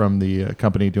statement from the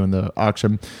company doing the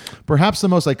auction. Perhaps the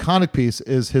most iconic piece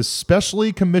is his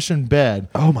specially commissioned bed,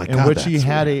 Oh my in God, which he that's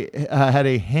had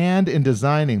a hand in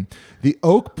designing. The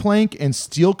oak plank and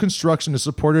steel construction is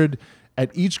supported at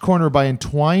each corner by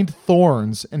entwined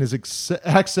thorns and is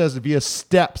accessed via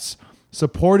steps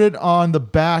supported on the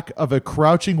back of a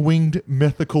crouching winged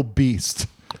mythical beast.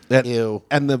 Ew.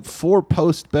 And the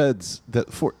 4-post beds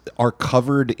are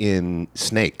covered in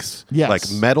snakes. Yes.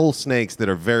 Like metal snakes that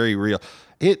are very real.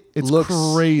 It's looks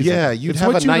crazy. Yeah, you'd it's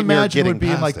have what a you'd nightmare imagine getting would be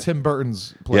in past like it. Tim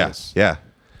Burton's Yeah, place. yeah.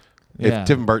 Yeah. If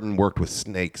Tim Burton worked with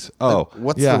snakes. Oh,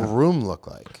 What's Yeah. the room look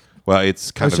like? well, it's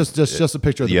kind It's of just a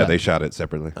picture of the yeah, bed. they shot it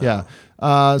separately. Yeah.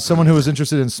 Someone who was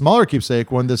interested in smaller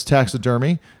keepsake won this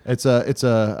taxidermy. It's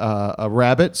a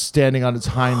rabbit standing on its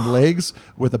hind legs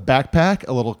with a backpack,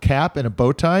 a little cap, and a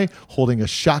bow tie, holding a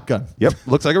shotgun. Yep,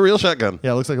 looks like a real shotgun.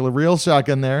 Yeah, it looks like a real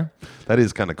shotgun there. That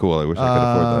is kind of cool. I wish I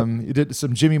could afford that. You did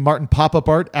some Jimmy Martin pop-up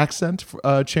art accent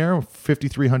chair,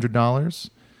 $5,300.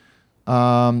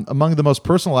 Among the most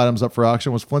personal items up for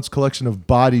auction was Flint's collection of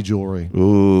body jewelry.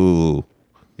 Ooh,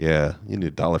 yeah. You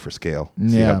need $1 for scale.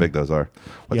 See Yeah. how big those are.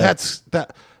 But Yeah.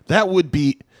 that would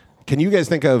be. Can you guys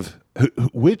think of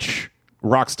which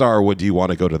rock star would you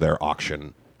want to go to their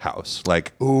auction house?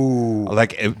 Like,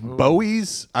 like if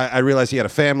Bowie's. I realized he had a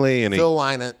family and Phil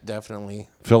Lynott, definitely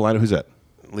Phil Lynott. Who's that?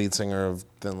 lead singer of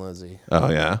Thin Lizzy. Oh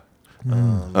yeah.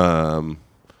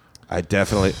 I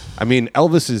definitely. I mean,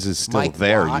 Elvis's is still Mike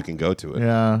there. Watt. You can go to it.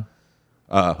 Yeah.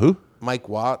 Who? Mike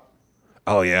Watt.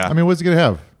 Oh yeah. I mean, what's he going to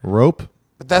have? Rope?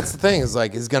 But that's the thing is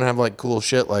like he's gonna have like cool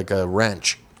shit like a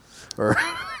wrench, or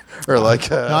or like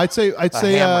a, No, I'd say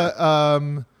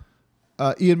hammer.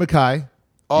 Ian MacKaye.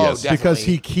 oh yes. definitely. Because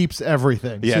he keeps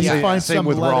everything. Yeah, so you same- find same some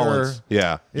with letter. Rollins.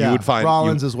 Yeah, Yeah, you would find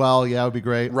Rollins you- as well. Yeah, it would be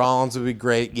great. Rollins would be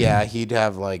great. Yeah, he'd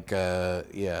have like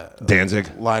Danzig.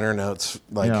 liner notes,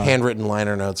 like Yeah. handwritten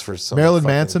liner notes for some Marilyn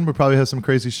fucking- Manson would probably have some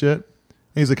crazy shit.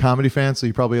 He's a comedy fan, so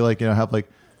you probably have like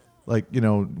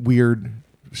weird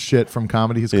shit from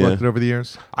comedy he's collected over the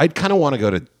years. I'd kind of want to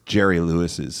go to Jerry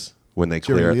Lewis's when they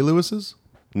Jerry clear. Lee Lewis's.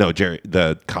 No,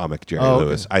 the comic Jerry Oh, okay.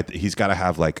 Lewis. He's got to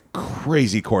have like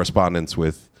crazy correspondence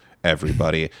with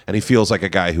everybody, and he feels like a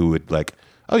guy who would like,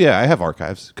 oh yeah, I have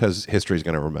archives because history's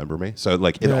going to remember me. So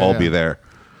like it'll all be there.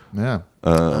 Yeah.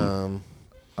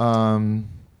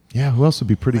 Yeah. Who else would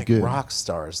be pretty like good? rock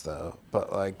stars though,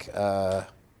 but like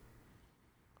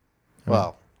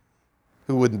well,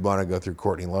 who wouldn't want to go through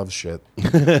Courtney Love's shit?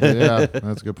 Yeah,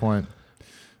 that's a good point.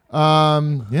 Yeah,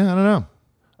 I don't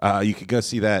know. You could go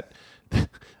see that.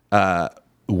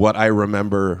 What I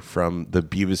remember from the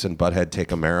Beavis and Butthead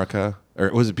Take America, or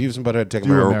was it Beavis and Butthead Take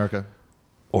Do America? America.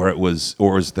 Or it was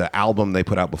the album they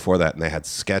put out before that, and they had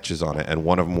sketches on it. And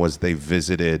one of them was they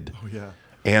visited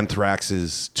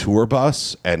Anthrax's tour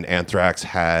bus, and Anthrax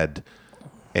had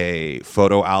a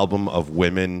photo album of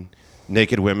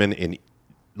naked women in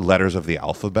letters of the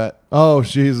alphabet. Oh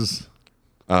Jesus.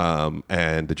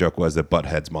 And the joke was that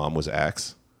Butthead's mom was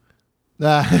X.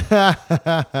 But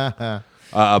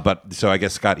so I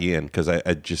guess Scott Ian, because I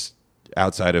just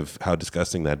outside of how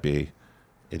disgusting that'd be,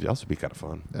 it'd also be kind of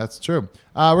fun. That's true.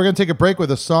 We're going to take a break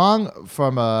with a song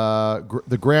from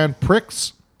the Grand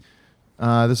Prix.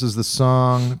 This is the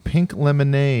song Pink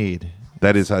Lemonade.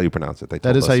 That is how you pronounce it. They That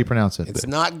told is how us. you pronounce it. It's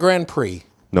not Grand Prix.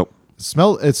 Nope.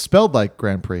 It's spelled like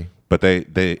Grand Prix. But they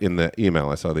in the email,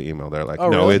 I saw the email. They're like, Oh,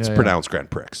 no, really? it's Yeah, yeah. pronounced Grand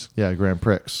Prix. Yeah, Grand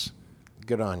Prix.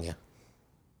 Good on you.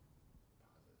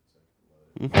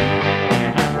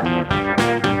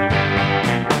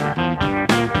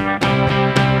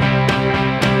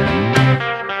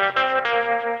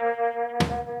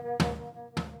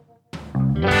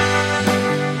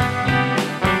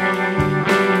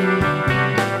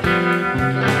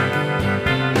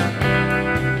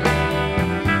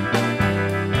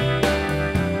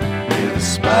 You're the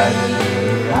spider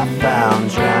I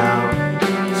found drowned,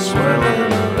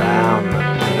 swirling around my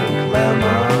pink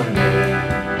lemonade.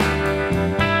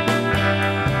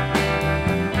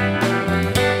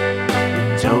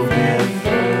 You dove me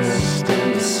first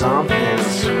into something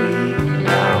sweet.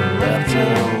 Now I'm left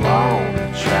alone to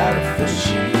try to fish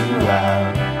you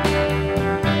out.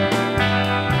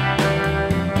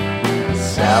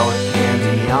 Sour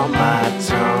candy on my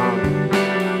tongue,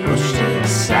 pushed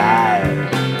inside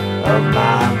of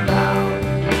my mouth.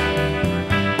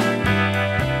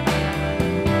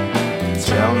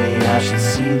 Tell me I should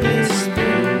see this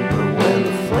through, but when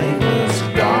the flavor's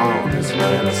gone is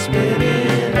when I spit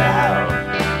it out.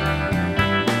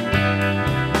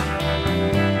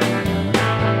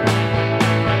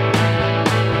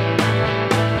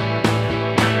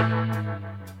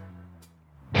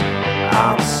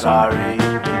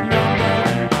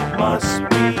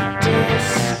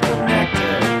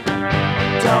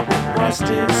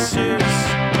 double-breasted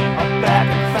suits are back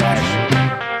in fashion.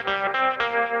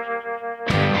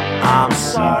 I'm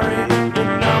sorry,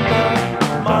 your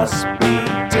number must be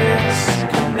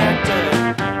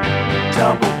disconnected.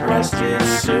 Double-breasted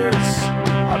suits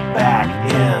are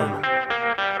back in.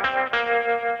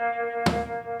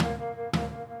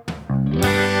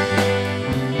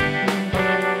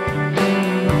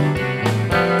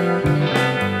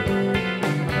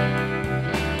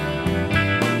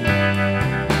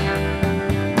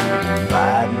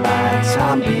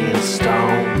 I'm being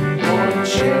stoned on a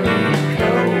cherry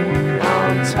coat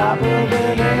on top of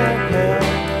an airhill.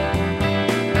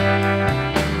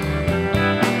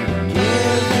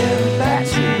 Giving back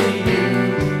to you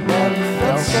never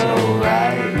felt so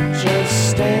right,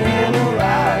 just staying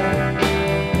alive.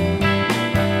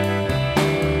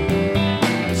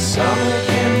 Summer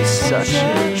can be such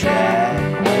a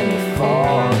drag when you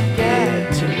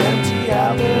forget to empty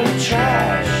out the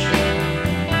trash.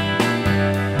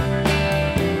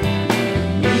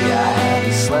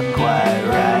 Slept quite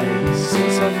right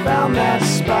since I found that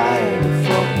spider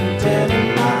floating dead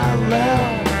in my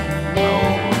lemonade.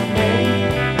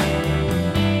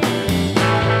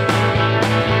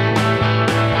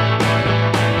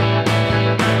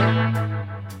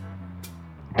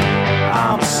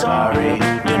 I'm sorry,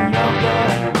 your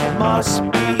number must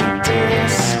be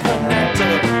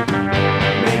disconnected.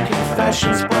 Make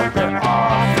confessions, but they're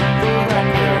off the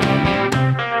record.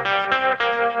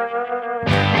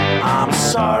 I'm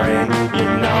sorry,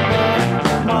 your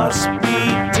number must be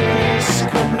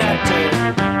disconnected.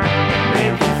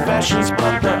 Make confessions,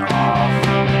 but they're off the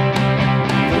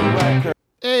record.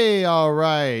 Hey, all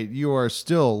right. You are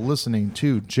still listening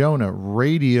to Jonah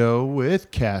Radio with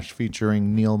Cash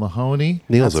featuring Neil Mahoney.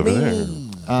 Neil's over there.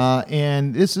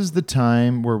 And this is the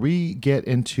time where we get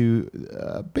into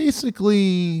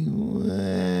basically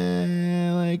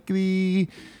like the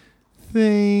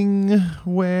thing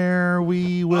where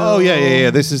we will. Oh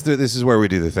yeah. This is where we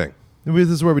do the thing. This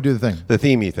is where we do the thing. The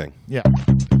themey thing. Yeah.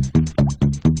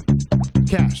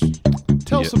 Cash,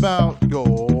 tell us about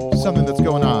something that's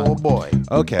going on. Oh boy.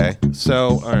 Okay.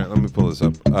 So all right, let me pull this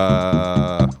up.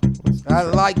 I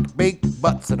like big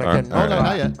butts and I can. all No, right.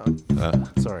 not yet.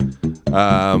 Sorry.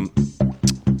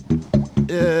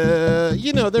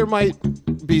 There might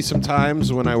be some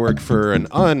times when I work for an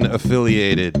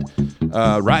unaffiliated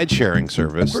ride-sharing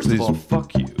service. First of all,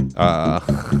 fuck you.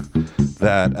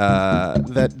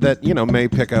 That may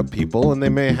pick up people, and they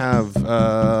may have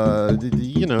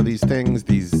these things,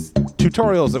 these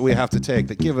tutorials that we have to take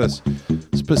that give us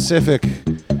specific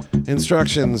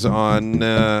instructions on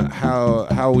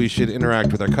how we should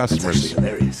interact with our customers.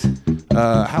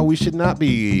 How we should not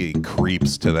be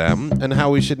creeps to them, and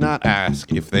how we should not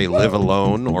ask if they live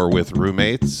alone or with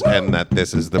roommates, and that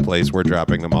this is the place we're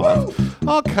dropping them off.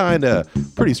 All kind of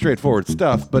pretty straightforward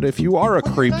stuff, but if you are a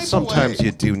creep, sometimes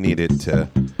you do need it to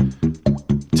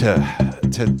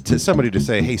somebody to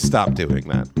say, hey, stop doing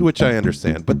that, which I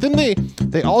understand. But then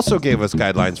they also gave us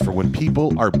guidelines for when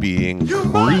people are being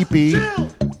creepy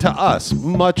to us.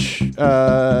 Much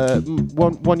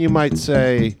one you might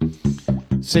say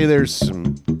there's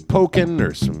some poking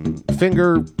or some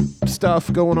finger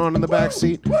stuff going on in the back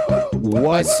seat.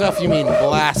 What stuff you mean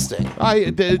blasting?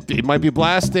 It might be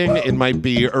blasting. It might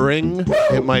be ring.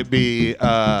 It might be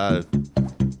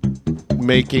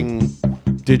making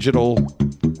digital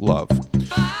love.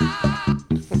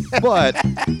 But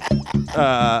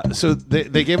so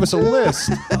they gave us a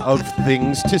list of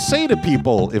things to say to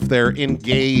people if they're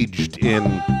engaged in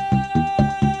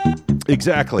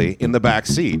the back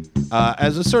seat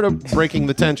as a sort of breaking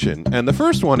the tension. And the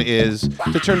first one is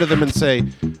to turn to them and say,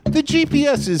 the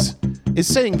GPS is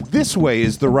saying this way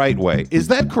is the right way. Is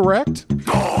that correct?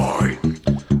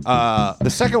 The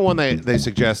second one they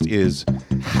suggest is,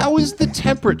 how is the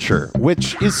temperature?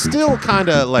 Which is still kind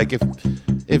of like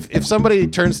if somebody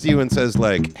turns to you and says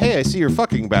like, hey, I see you're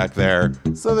fucking back there.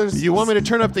 So there's. You want me to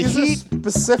turn up the heat?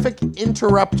 Specific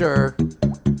interrupter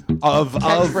of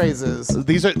catchphrases.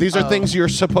 These are things you're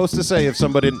supposed to say if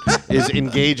somebody is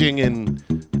engaging in.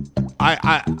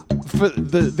 For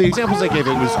the examples I gave,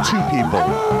 it was two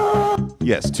people.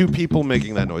 Yes, two people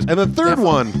making that noise. And the third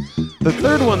one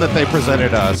that they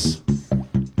presented us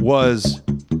was,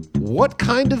 what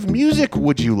kind of music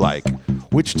would you like?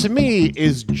 Which to me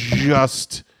is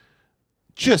just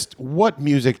what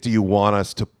music do you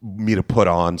want me to put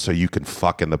on so you can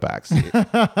fuck in the backseat?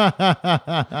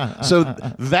 So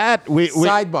that we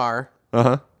Sidebar.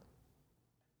 Uh-huh.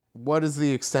 What is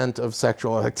the extent of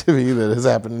sexual activity that has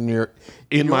happened in your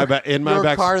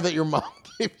back car that your mom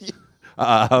gave you?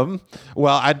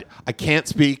 Well, I can't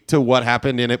speak to what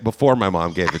happened in it before my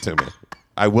mom gave it to me.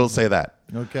 I will say that.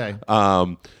 Okay.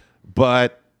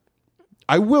 But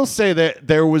I will say that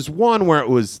there was one where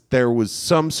there was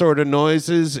some sort of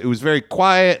noises. It was very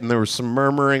quiet, and there was some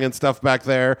murmuring and stuff back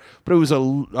there. But it was a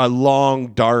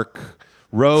long, dark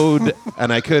road,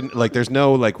 and I couldn't there's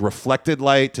no reflected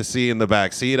light to see in the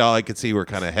back seat. All I could see were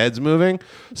kind of heads moving.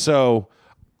 So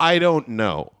I don't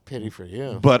know. Pity for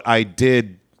you. But I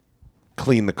did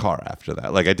clean the car after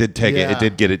that. I did take it. Yeah. It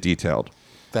did get it detailed.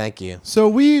 Thank you. So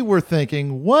we were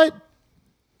thinking, what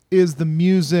is the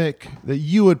music that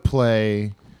you would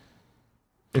play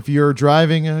if you're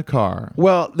driving a car?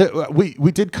 Well,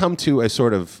 we did come to a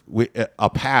sort of a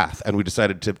path, and we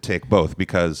decided to take both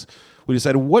because we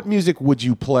decided, what music would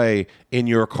you play in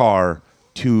your car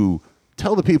to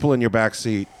tell the people in your back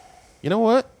seat, you know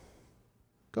what?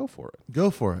 Go for it. Go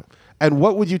for it. And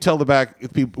what would you tell the back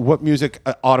people? What music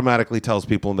automatically tells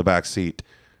people in the back seat,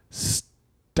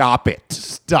 stop it.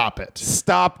 Stop it.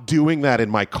 Stop doing that in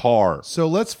my car. So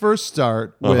let's first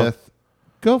start with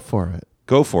Go For It.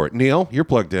 Go for it. Neil, you're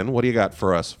plugged in. What do you got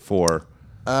for us for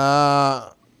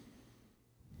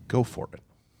Go For It?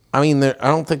 I mean, I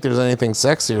don't think there's anything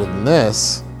sexier than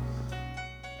this.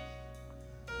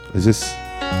 Is this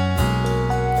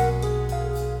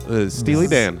Steely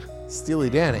Dan? Steely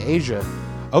Dan, Asia.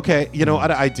 Okay,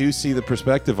 I do see the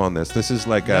perspective on this. This is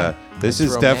this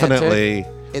is Romantic. definitely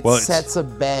It well, sets a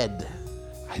bed.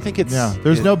 I think it's Yeah,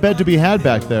 there's no bed to be had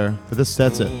back there, but this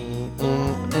sets it.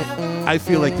 I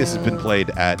feel like this has been played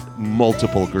at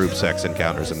multiple group sex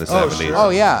encounters in the 70s. Oh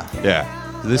yeah. Yeah.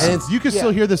 This And is it's You can still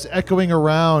hear this echoing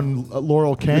around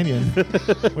Laurel Canyon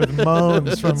with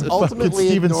moans from It's fucking ultimately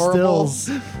Stephen adorable,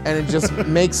 Stills. and it just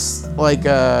makes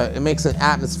it makes an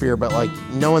atmosphere, but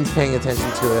no one's paying attention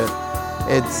to it.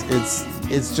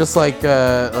 It's just like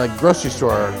grocery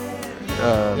store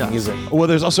music. well,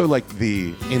 there's also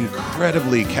the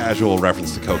incredibly casual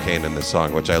reference to cocaine in this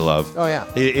song, which I love. Oh, yeah.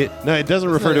 It doesn't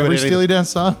refer to it Every in any, Steely Dan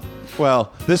song.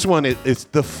 well, this one it's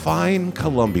the fine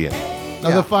Colombian.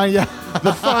 Oh, the fine, yeah.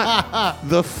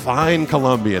 The fine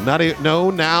Colombian, no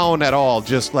noun at all,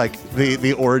 just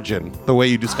the origin, the way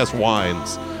you discuss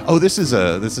wines. Oh, this is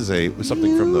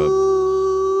something from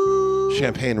the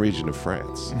Champagne region of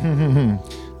France.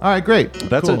 All right, great.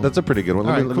 That's cool. a pretty good one.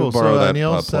 All Let right, me cool. borrow So that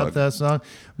Neil plug. set that song.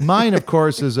 Mine, of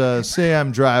course, is say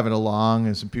I'm driving along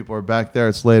and some people are back there.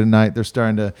 It's late at night. They're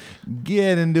starting to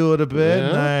get into it a bit,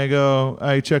 and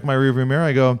I check my rearview mirror.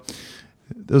 I go,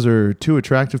 those are two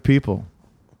attractive people.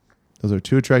 Those are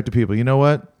two attractive people. You know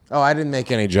what? Oh, I didn't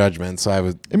make any judgments. I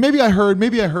was. And maybe I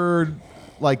heard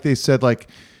like they said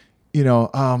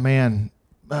oh man,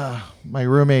 my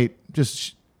roommate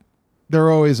they're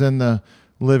always in the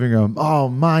living room. Oh,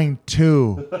 mine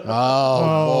too.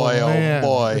 Oh, boy! Man. Oh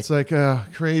boy! It's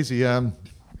crazy. I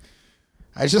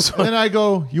just. Then I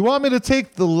go, you want me to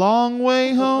take the long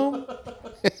way home?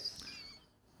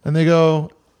 And they go,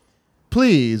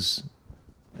 please.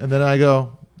 And then I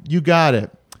go, you got it.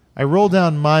 I roll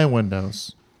down my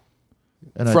windows.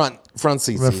 And front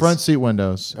seats. my front seat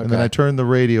windows. And then Okay. I turn the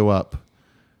radio up.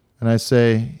 And I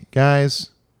say, guys,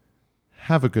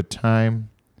 have a good time.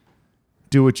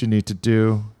 Do what you need to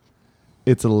do.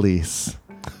 It's a lease.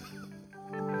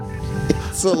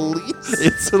 It's a lease.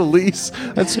 It's a lease.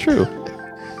 That's true.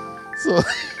 So,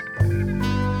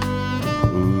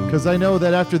 Because I know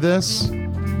that after this,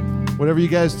 whatever you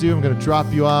guys do, I'm going to drop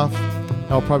you off.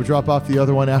 I'll probably drop off the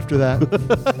other one after that.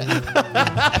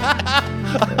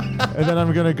 And then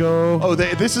I'm going to go. Oh,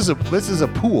 this is a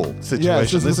pool situation. Yeah,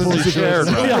 this is full a shared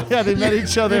situation. ride. Yeah, they met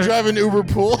each other. you're driving Uber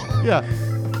pool. Yeah.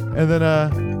 And then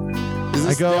Is I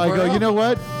this go, never you out? know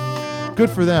what? Good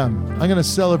for them. I'm going to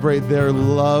celebrate their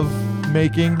love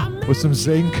making with some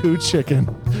Zanku chicken.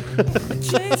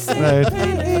 Right.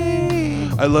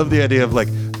 I love the idea of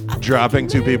dropping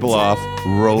two people off,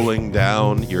 rolling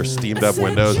down your steamed up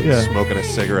windows, and Yeah. smoking a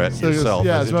cigarette So yourself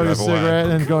yeah, as you smoking a drive away. cigarette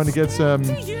and going to get some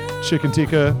chicken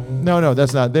tikka. No,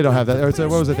 that's not. They don't have that. Or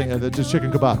what was the thing? Just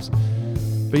chicken kebabs.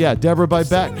 But yeah, Deborah by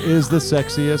Beck is the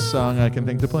sexiest song I can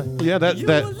think to play. Yeah,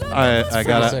 I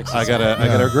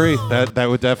gotta agree. That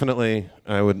would definitely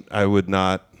I would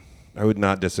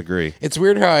not disagree. It's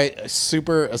weird how I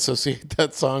super associate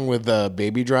that song with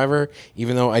Baby Driver,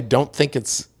 even though I don't think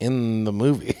it's in the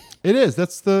movie. It is.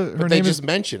 That's her But they name just is.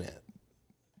 mention it.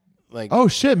 Oh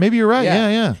shit! Maybe you're right. Yeah.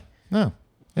 Yeah. No,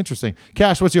 interesting.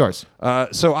 Cash, what's yours?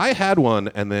 So I had one,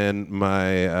 and then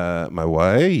my my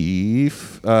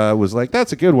wife was like,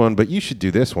 "That's a good one, but you should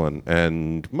do this one."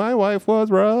 And my wife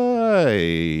was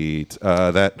right.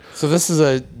 So this is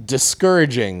a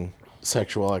discouraging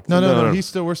sexual activity. No.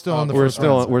 no. We're still on the. we're first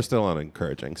still round. we're still on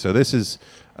encouraging. So this is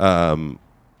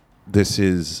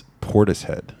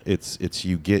Portishead. It's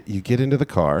you get into the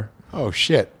car. Oh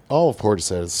shit! All of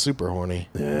Portishead is super horny.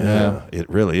 Yeah, it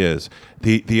really is.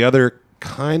 The other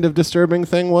kind of disturbing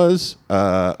thing was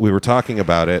we were talking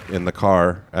about it in the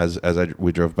car as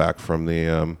we drove back from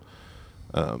the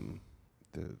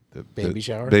Baby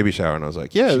shower? Baby shower, and I was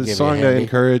like, yeah, She this gave song you a to handy?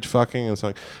 encourage fucking and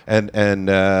song. And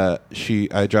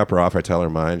I drop her off, I tell her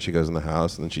mine, she goes in the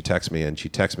house, and then she texts me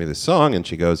this song, and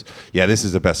she goes, yeah, this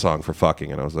is the best song for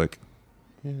fucking. And I was like,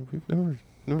 yeah, we've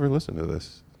never listened to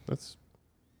this. That's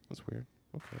weird.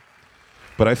 Okay.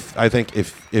 But I think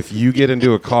if you get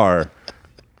into a car,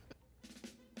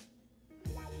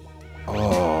 this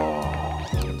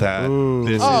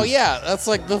Oh is, yeah, that's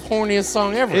like the horniest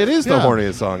song ever. it is the Yeah.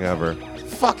 horniest song ever.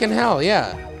 Fucking hell,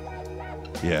 yeah.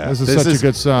 Yeah, This is such a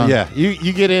good song. Yeah,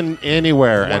 you get in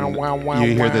anywhere and Wow, wow, wow,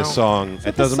 you hear wow. this song. It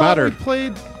The doesn't song matter. We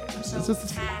played. This Yeah, is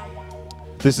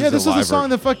this a is the live song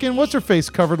that fucking what's her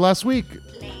face covered last week.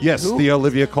 Yes, Who? the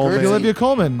Olivia Colman. The Olivia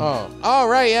Colman Oh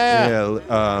right, yeah.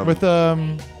 with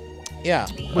Yeah.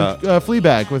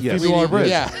 Fleabag with Yes. Phoebe Waller-Bridge.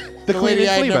 Yeah. The The queen lady of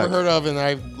I'd never Fleabag. heard of, and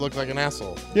I looked like an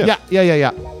asshole. Yeah.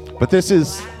 But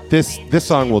this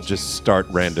song will just start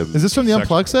random. Is this from the section.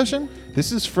 Unplugged session?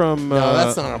 This is from No,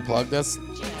 that's not unplugged. That's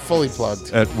fully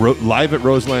plugged. live at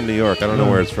Roseland, New York. I don't know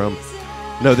where it's from.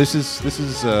 No, this is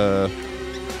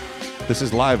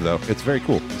live though. It's very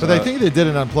cool. But I think they did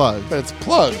it Unplugged. But it's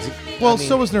plugged. Well, I mean,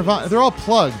 so was Nirvana. They're all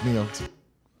plugged, Neil.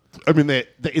 I mean,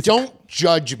 it's, don't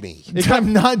judge me.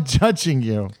 I'm not judging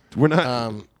you. we're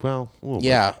not. Well, a little bit.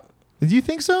 Yeah. Do you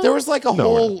think so? There was like a No,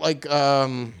 whole like I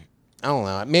don't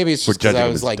know. Maybe it's We're just because judging I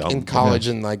him was as like dumb. in college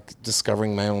and like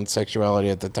discovering my own sexuality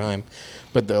at the time.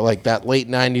 But the like that late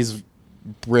 '90s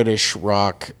British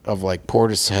rock of like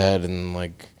Portishead and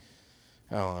like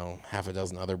I don't know half a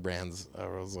dozen other bands. I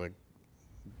was like,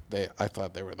 I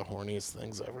thought they were the horniest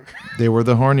things ever. They were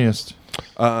the horniest.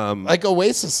 Like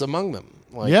Oasis among them.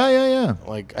 Like, Yeah.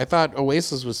 Like I thought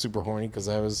Oasis was super horny because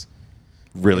I was.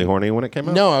 really horny when it came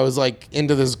out. No, I was like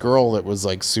into this girl that was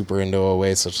like super into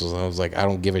Oasis. I was like, I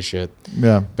don't give a shit.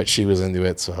 Yeah. But she was into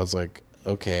it, so I was like,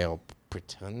 okay, I'll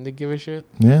pretend to give a shit.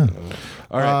 Yeah.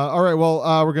 All right. All right. Well,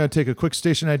 we're going to take a quick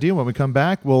station ID. When we come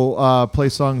back, we'll play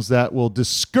songs that will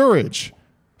discourage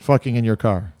fucking in your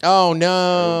car. Oh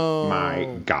no! My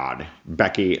God.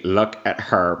 Becky, look at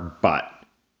her butt.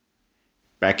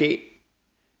 Becky?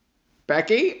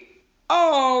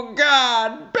 Oh,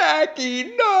 God.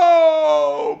 Becky,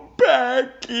 no.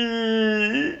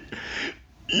 Becky.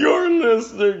 You're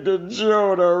listening to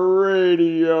Jonah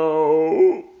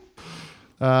Radio.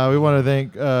 We want to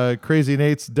thank Crazy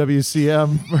Nate's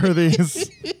WCM for these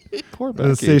Poor the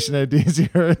Becky. station IDs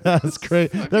here. That's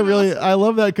great. That really, I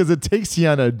love that because it takes you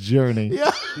on a journey.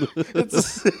 Yeah,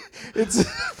 it's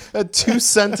a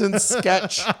 2-sentence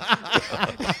sketch.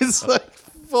 It's like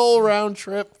full round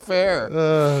trip fare.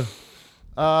 Good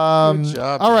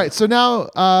job. All right, so now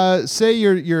say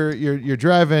you're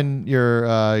driving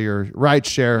your ride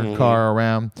share car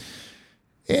around,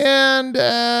 and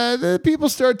the people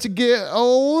start to get a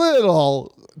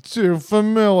little too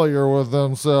familiar with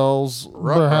themselves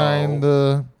behind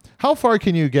the. How far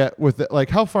can you get with it? Like,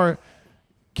 how far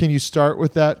can you start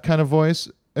with that kind of voice,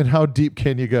 and how deep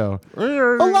can you go?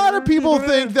 A lot of people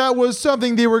think that was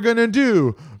something they were gonna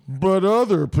do. But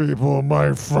other people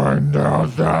might find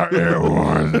out that it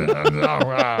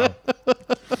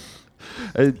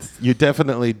was. You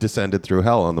definitely descended through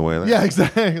hell on the way there. Yeah,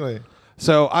 exactly.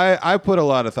 So I put a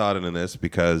lot of thought into this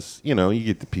because, you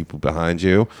get the people behind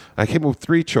you. I came up with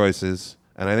 3 choices,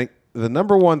 and I think the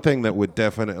number one thing that would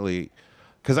definitely,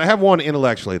 because I have one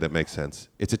intellectually that makes sense.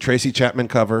 It's a Tracy Chapman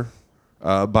cover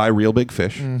by Real Big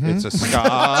Fish. It's a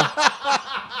ska.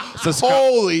 It's a ska.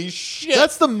 Holy shit!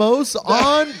 That's the most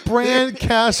on-brand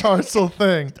Cash Hartzell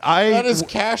thing. That is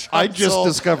Cash I just Hartzell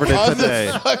discovered it on the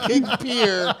today. fucking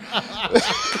pier,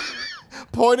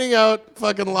 pointing out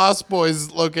fucking Lost Boys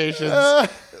locations.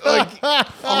 Like,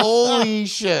 holy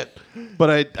shit! But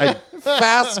I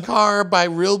Fast Car by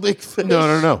Real Big Fish.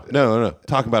 no.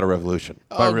 Talk about a revolution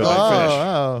by Real Big Fish.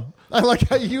 Oh. I like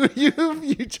how you're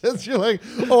like,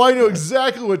 oh, I know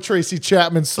exactly what Tracy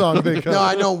Chapman's song they cover. No,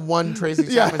 I know one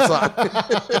Tracy Chapman song.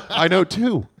 I know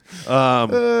 2.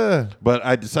 But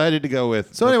I decided to go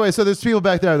with. So anyway, so there's people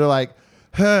back there. They're like,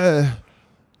 hey,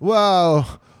 wow,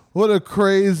 what a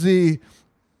crazy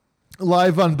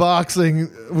live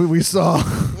unboxing we saw.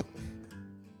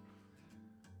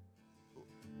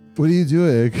 What are you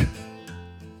doing?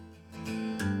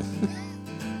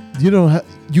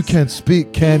 You can't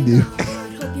speak, can you?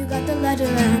 Hope you got the letter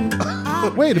and I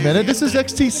Wait a minute. This is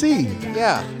XTC.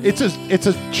 Yeah. It's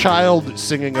a child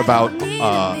singing about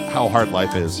how hard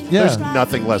life is. Yeah. There's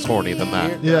nothing less horny than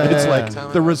that. Yeah, It's yeah, like yeah.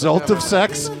 the result of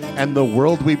sex and the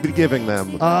world we've been giving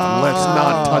them. Let's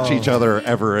not touch each other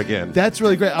ever again. That's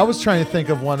really great. I was trying to think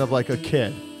of one of like a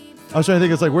kid. I was trying to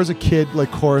think. It's like, where's a kid like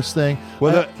chorus thing?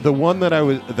 Well, the one that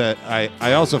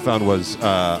I also found was it's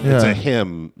Yeah. a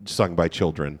hymn sung by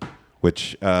children,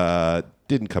 which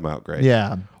didn't come out great.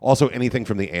 Yeah. Also, anything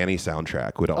from the Annie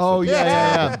soundtrack would also. Oh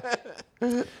yeah.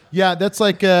 Yeah, that's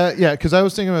like because I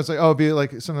was thinking it's like it'd be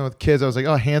like something with kids. I was like,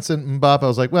 oh, Hanson Mbop. I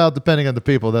was like, well, depending on the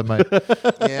people, that might.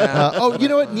 Yeah. You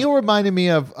know what? Neil reminded me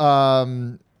of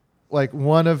like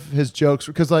one of his jokes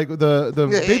because like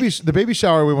the baby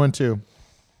shower we went to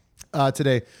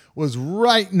today was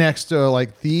right next to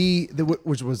like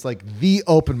which was like the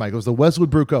open mic. It was the Westwood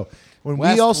Brew Co. When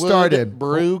we all Westwood started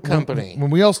Brew Company.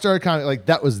 When we all started kind of like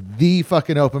that was the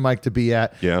fucking open mic to be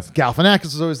at. Yeah. Galifianakis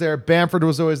was always there. Bamford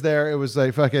was always there. It was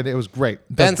like fucking. It was great.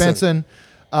 Doug Benson.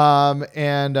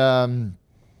 And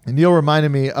Neil reminded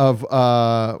me of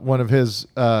one of his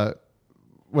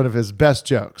best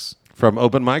jokes From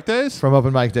open mic days? from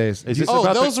open mic days. Is this Oh,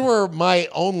 about those were my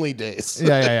only days.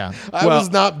 Yeah. I was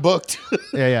not booked.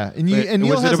 Yeah. And Neil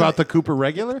was it has about the Cooper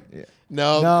regular?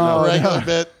 No, regular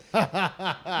bit.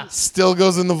 Still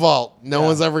goes in the vault. No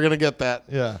one's ever gonna get that.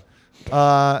 Yeah.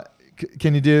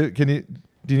 Do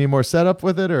you need more setup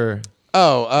with it or?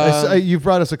 You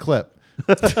brought us a clip.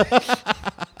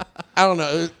 I don't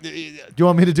know. Do you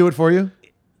want me to do it for you?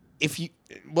 If you,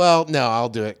 well, no, I'll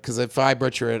do it because if I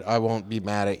butcher it, I won't be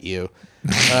mad at you.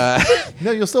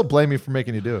 No, you'll still blame me for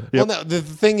making you do it. Well, no, the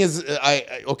thing is,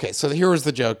 okay. So here was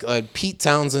the joke. Pete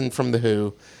Townsend from The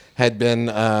Who had been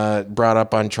brought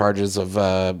up on charges of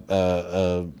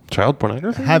Child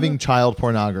pornography? Having child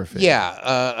pornography.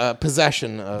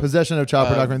 possession of Possession of child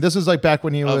pornography. This is like back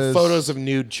when he was photos of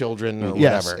nude children or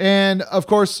Yes, whatever. and of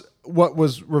course, what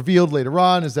was revealed later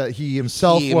on is that he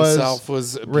himself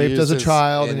was raped as a abused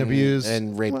child and abused.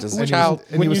 and raped as a and he child. was-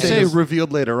 and he When was you saying say this-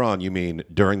 revealed later on, you mean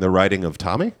during the writing of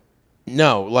Tommy?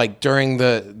 No, like during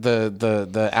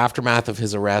the aftermath of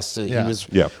his arrest, Yeah. he was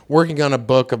Yeah. working on a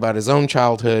book about his own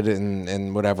childhood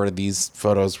and whatever. These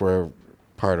photos were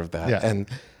part of that. Yeah. And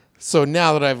so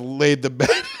now that I've laid the bed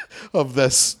of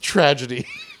this tragedy,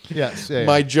 Yes, yeah,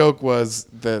 my yeah. joke was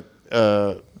that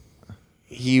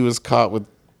he was caught with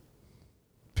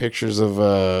pictures of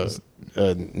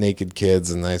naked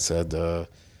kids, and I said,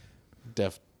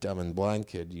 deaf, dumb, and blind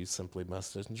kid, you simply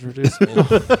must introduce me.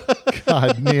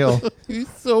 God, Neil. He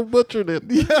so butchered it.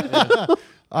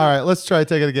 All right, let's try to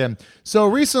take it again. So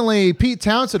recently, Pete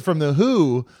Townsend from The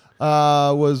Who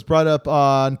was brought up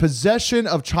on possession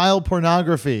of child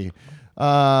pornography,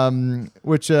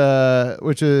 which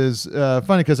is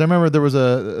funny because I remember there was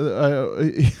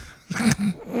a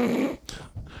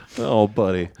Oh,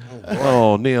 buddy.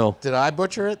 Oh, Neil. Did I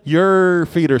butcher it? Your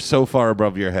feet are so far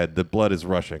above your head, the blood is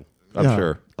rushing. I'm Yeah.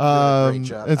 sure. Great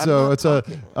job. And I'm so not it's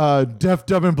a deaf,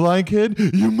 dumb, and blind kid.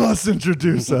 You must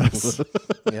introduce us.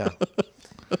 Yeah.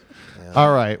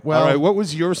 All right. Well, All right, what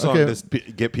was your song okay. to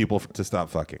get people to stop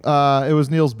fucking? it was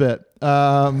Neil's bit.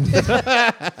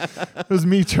 It was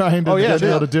me trying to get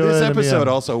Neil to do this it. and episode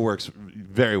yeah. also works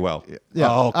very well. Yeah.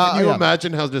 Oh, can you yeah.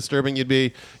 imagine how disturbing you'd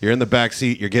be? You're in the back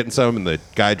seat, you're getting some, and the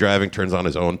guy driving turns on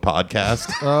his own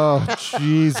podcast. Oh,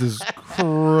 Jesus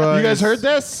Christ! You guys heard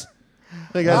this?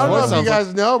 Hey I guys, don't know what if you sounds like-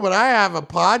 guys know, but I have a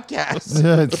podcast.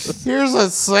 It's- Here's a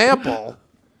sample.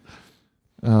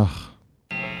 oh,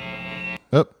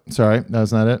 sorry,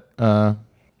 that's not it.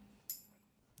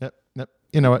 Yep.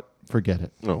 You know what? Forget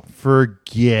it. No.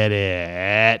 Forget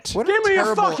it. What Give me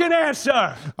a fucking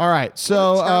answer. All right.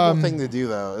 So, terrible thing to do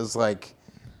though is like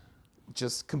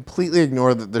just completely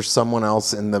ignore that there's someone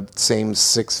else in the same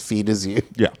 6 feet as you.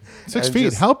 Yeah. 6 and feet.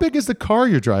 just- How big is the car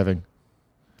you're driving?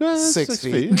 6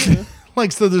 feet.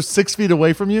 Like, so there's 6 feet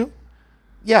away from you?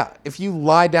 Yeah, if you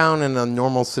lie down in a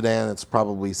normal sedan, it's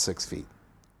probably 6 feet.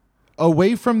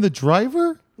 Away from the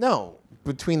driver? No,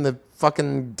 between the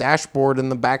fucking dashboard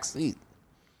and the back seat.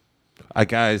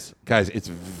 Guys, it's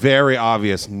very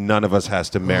obvious none of us has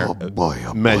to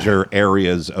measure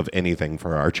areas of anything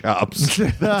for our jobs.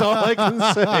 That's all I can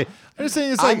say. I'm just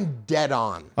saying it's like, I'm dead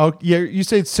on. oh, yeah, you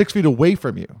say it's 6 feet away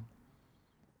from you.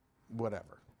 Whatever.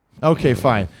 Okay,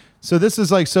 fine. So this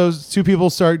is like, so two people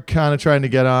start kind of trying to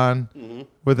get on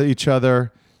with each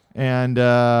other. And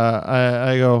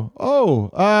I go,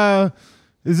 oh,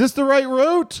 is this the right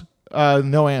route?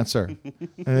 No answer.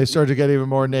 And they start to get even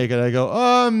more naked. I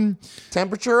go,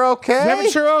 Temperature okay?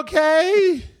 temperature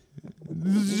okay? Do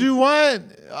you want?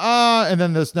 And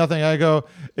then there's nothing. I go,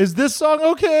 is this song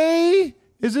okay?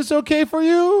 Is this okay for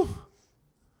you?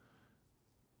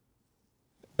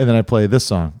 and then I play this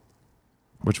song,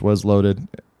 which was loaded.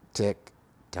 Tick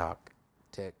tock,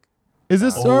 tick. Is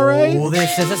this all right? Oh,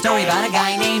 this is a story about a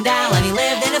guy named Al, and he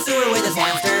lived in a sewer with his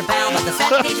hamster pal. But the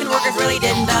sanitation workers really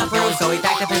didn't approve, so he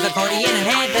packed up his accordion and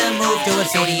had to move to a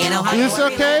city in Ohio. Is this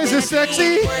okay? Is this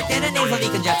sexy?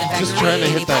 Just trying to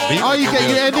hit that beat. Oh, you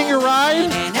ending your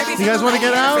ride? You guys want to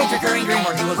get out?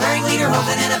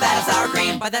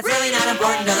 But that's really not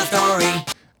important to the story.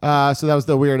 So that was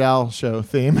the Weird Al show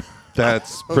theme.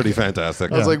 That's pretty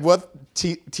fantastic. I was like, what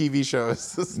TV show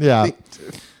is this? Yeah.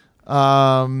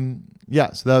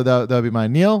 Yeah, so that would be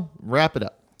mine. Neil, wrap it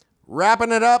up.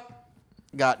 Wrapping it up,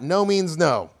 got No Means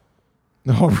No.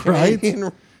 All right.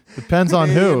 Canadian- Depends on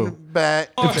who. Band.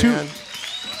 Okay,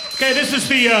 this is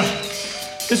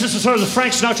sort of the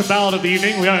Frank Sinatra ballad of the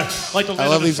evening. We like to. I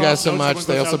love these guys so much.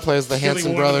 They also play as the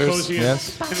Hanson Brothers.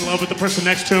 Yes. In love with the person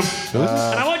next to him. And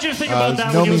I want you to think about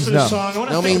that No when you listen to Means the No. song. I want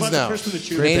to No think Means about No. the person that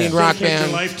you Canadian rock dedicate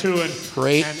band. your life to and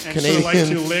Great and Canadian sort of like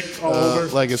to lick all over.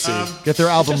 legacy. Get their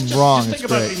album Just wrong. think It's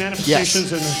about great. the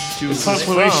manifestations and the is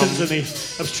confluations from and the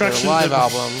obstructions their live and the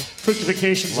album.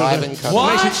 fructifications Live of and the cover.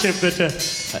 relationship that.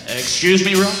 Excuse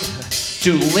me, Rob?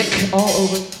 To lick all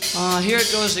over? Here it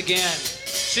goes again. As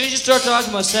soon as you start talking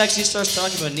about sex, he starts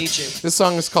talking about Nietzsche. This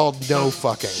song is called No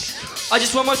Fucking.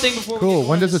 Just one more thing before we Cool. get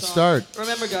When going does with it the start? song.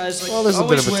 Remember, guys, like, Well, there's a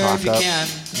bit always of a wear, if you talk-up. can,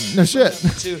 No shit. a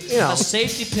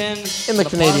safety pin In the on the bottom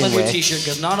Canadian of your way. t-shirt,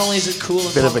 because not only is it cool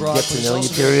and Bit of punk a rock, get but to it's know you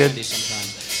also very period. handy sometimes.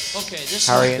 Okay, this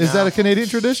How are song. you Is now? that a Canadian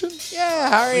tradition? Yeah,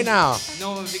 how are you now?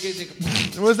 No, if you could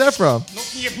Where's that from?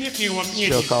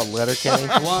 Show called Letterkenny.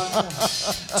 one,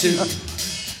 two.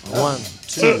 1,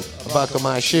 2, buckle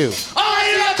my shoe. All I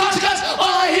hear are consequences.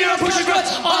 All I hear are pushing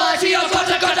grunts. All I see are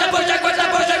consequences.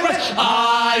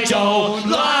 I don't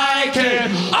like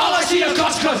it. All I see are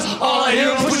consequences. All I hear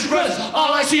are pushing grunts.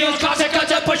 All I see are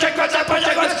consequences. Pushing grunts.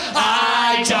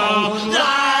 I don't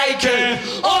like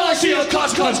it. All I see are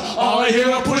consequences. All I hear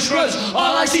are pushing grunts.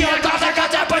 All I see are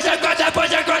consequences. Pushing grunts.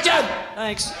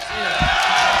 Thanks.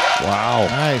 Wow.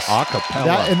 Nice.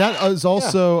 Acapella. And that is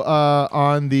also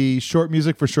on the Short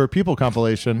Music for Short People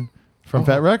compilation from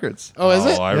Fat Records. Oh, is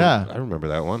it? Yeah. I remember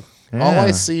that one. All I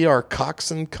Yeah. see are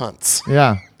cocks and cunts.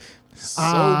 Yeah. So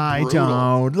I brutal.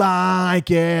 don't like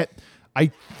it. I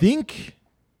think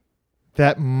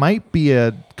that might be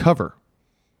a cover.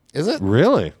 Is it?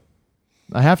 Really?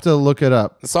 I have to look it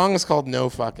up. The song is called No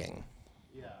Fucking.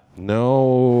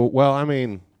 No. Well, I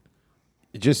mean,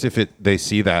 just if they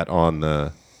see that on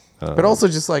the. But also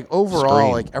just like overall,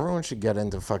 Screen. like everyone should get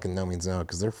into fucking No Means No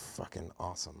because they're fucking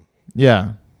awesome.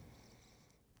 Yeah.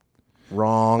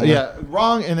 Wrong. Yeah.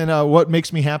 Wrong. And then what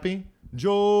makes me happy?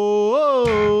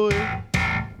 Joy.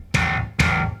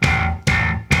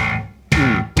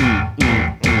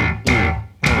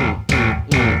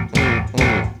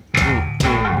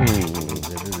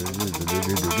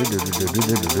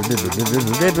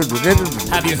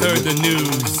 Have you heard the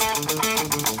news?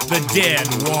 The dead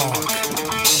walk.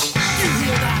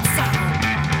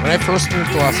 When I first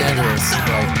moved to Los Angeles,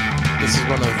 like this is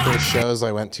one of the first shows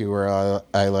I went to where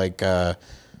I like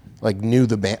knew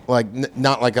the band, like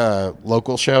not like a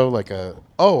local show, like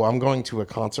I'm going to a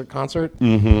concert.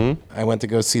 Mm-hmm. I went to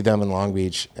go see them in Long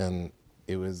Beach, and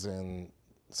it was in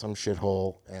some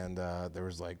shithole, and there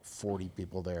was like 40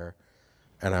 people there,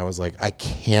 and I was like, I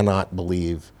cannot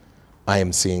believe I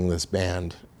am seeing this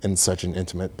band in such an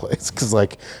intimate place, because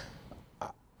like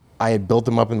I had built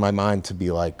them up in my mind to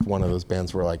be like one of those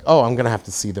bands where like, oh, I'm gonna have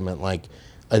to see them at like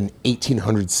an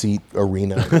 1,800 seat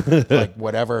arena, like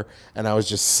whatever. And I was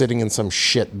just sitting in some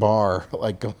shit bar,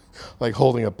 like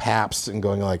holding a Pabst and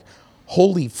going like,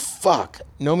 holy fuck,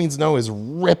 No Means No is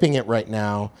ripping it right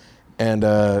now. And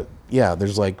yeah,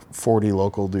 there's like 40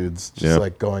 local dudes just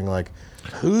like going like,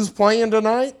 who's playing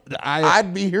tonight?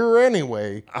 I'd be here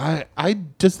anyway. I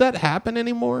does that happen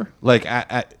anymore? Like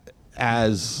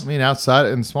as I mean, outside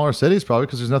in smaller cities, probably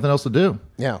because there's nothing else to do.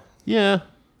 Yeah. yeah,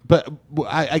 but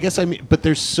I guess I mean, but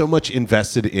there's so much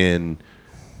invested in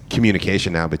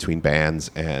communication now between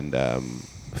bands and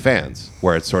fans,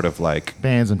 where it's sort of like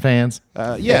Bands and fans.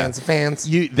 yeah, Fans.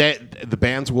 the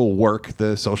bands will work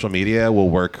the social media, will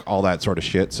work all that sort of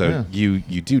shit. So you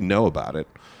do know about it.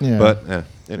 Yeah. But anyway.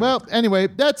 Well, anyway,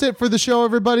 that's it for the show,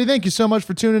 everybody. Thank you so much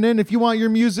for tuning in. If you want your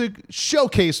music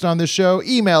showcased on this show,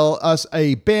 email us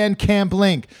a Bandcamp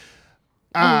link.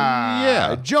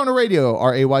 yeah. Jonah Radio,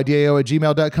 RAYDAO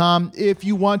 @gmail.com. If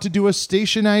you want to do a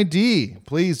station ID,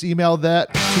 please email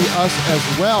that to us as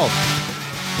well.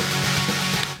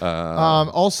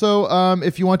 Also,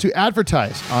 if you want to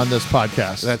advertise on this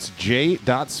podcast, That's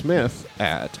j.smith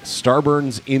at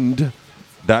starburnsind.com.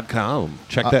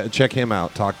 Check him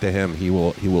out. Talk to him. He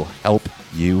will help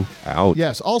you out.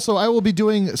 Yes. Also, I will be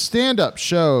doing stand-up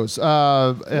shows.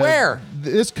 Where?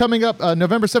 This coming up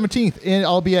November 17th, and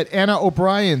I'll be at Anna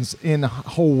O'Brien's in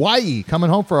Hawaii, coming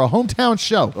home for a hometown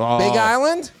show. Big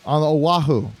Island? On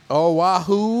Oahu.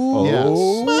 Oahu.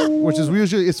 Yes. Which is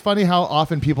usually, it's funny how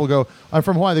often people go, I'm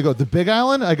from Hawaii. They go, the Big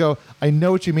Island? I go, I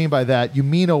know what you mean by that. You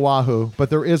mean Oahu, but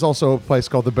there is also a place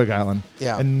called the Big Island.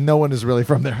 Yeah. And no one is really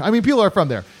from there. I mean, people are from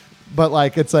there. But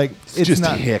like it's just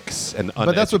not hicks and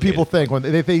But that's what people think when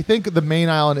they think the main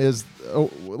island is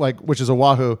which is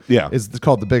Oahu. Yeah. Is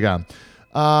called the Big Island.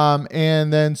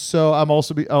 And then so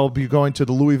I'll be going to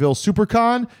the Louisville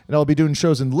SuperCon, and I'll be doing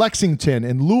shows in Lexington,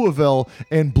 in Louisville,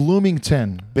 and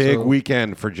Bloomington. Big So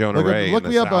weekend for Jonah Ray. Look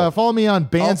me up. Follow me on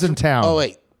Bands in Town. Oh,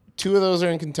 wait. 2 of those are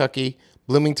in Kentucky.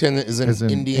 Bloomington is in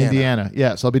Indiana.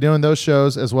 Yeah, so I'll be doing those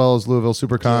shows as well as Louisville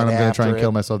SuperCon. I'm going to try and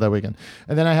kill myself that weekend.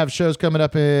 And then I have shows coming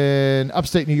up in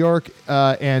upstate New York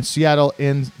and Seattle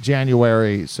in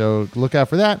January. So look out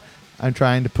for that. I'm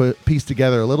trying to piece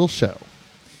together a little show.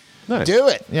 Nice. Do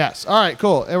it. Yes. All right,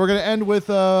 cool. And we're going to end with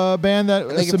a band that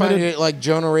They can find it at like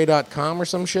jonahray.com or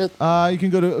some shit. You can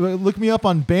go to look me up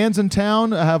on Bands in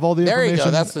Town. I have all the There you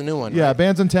information. go. That's the new one. Yeah, right?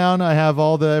 Bands in Town. I have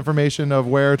all the information of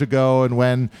where to go and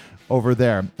when over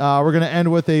there. We're going to end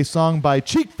with a song by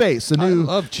Cheekface, a new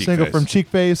single from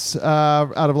Cheekface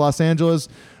out of Los Angeles.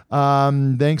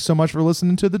 Thanks so much for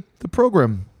listening to the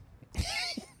program.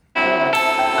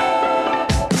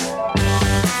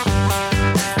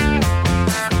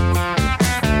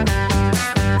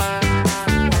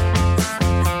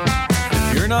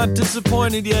 If you're not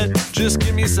disappointed yet, just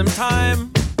give me some time.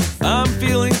 I'm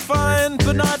feeling fine,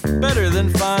 but not better than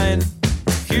fine.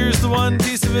 Here's the one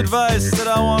piece of advice that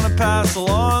I want to pass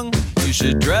along. You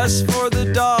should dress for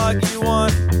the dog you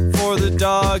want, for the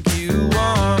dog you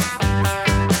want.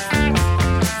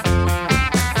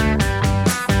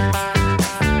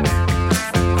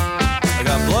 I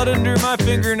got blood under my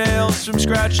fingernails from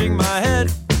scratching my head.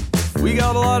 We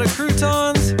got a lot of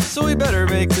croutons, so we better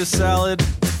make this salad.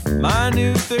 My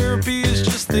new therapy is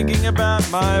just thinking about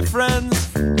my friends.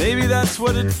 Maybe that's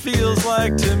what it feels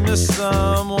like to miss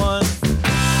someone.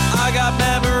 I got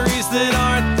memories that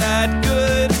aren't that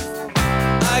good.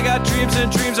 I got dreams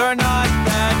and dreams are not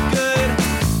that good.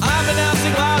 I'm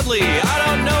announcing loudly, I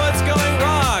don't know what's going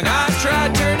wrong. I've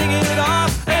tried turning it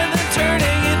off and then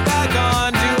turning it back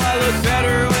on. Do I look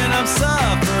better when I'm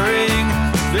suffering?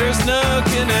 There's no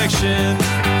connection.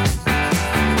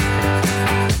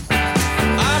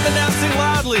 I'm announcing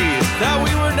loudly that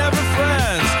we were never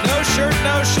friends. No shirt,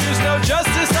 no shoes, no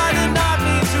justice, I did not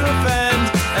mean to offend.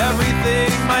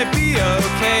 Everything might be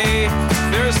okay.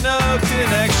 There's no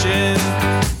connection.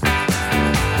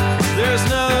 There's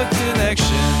no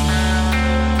connection.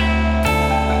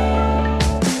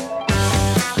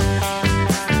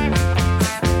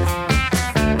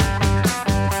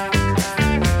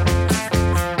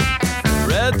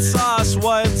 Red sauce,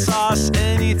 white sauce,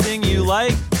 anything you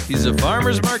like. He's a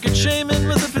farmer's market shaman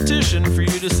with a petition for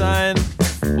you to sign.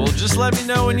 Well, just let me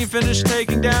know when you finish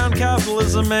taking down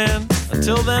capitalism, man.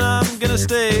 Until then, I'm gonna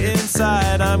stay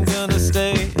inside. I'm gonna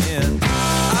stay in.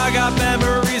 I got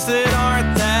memories that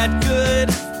aren't that good.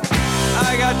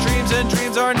 I got dreams and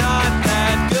dreams are not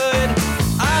that good.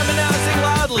 I'm announcing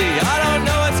loudly, I don't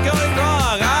know what's going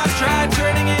wrong. I've tried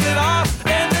turning it off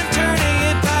and then turning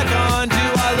it back on. Do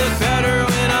I look better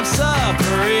when I'm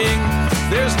suffering?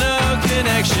 There's no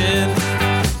connection.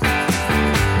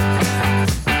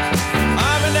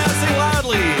 I'm announcing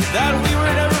loudly that we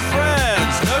were never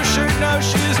friends. No shirt, no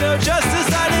shoes, no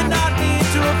justice, I did not mean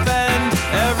to offend.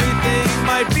 Everything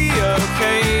might be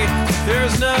okay.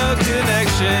 There's no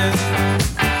connection.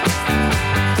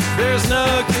 There's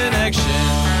no connection.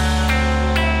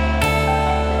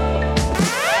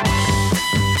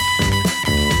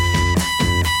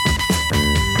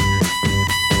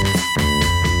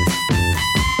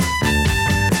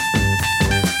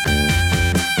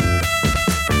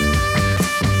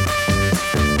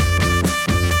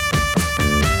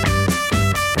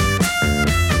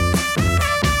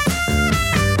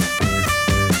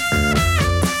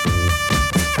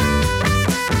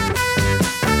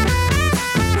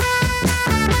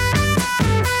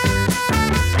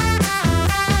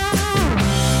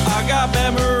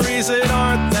 Memories that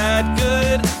aren't that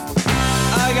good.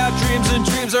 I got dreams and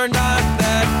dreams are not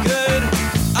that good.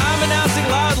 I'm announcing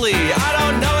loudly, I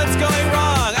don't know what's going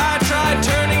wrong. I tried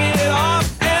turning it off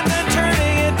and then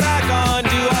turning it back on.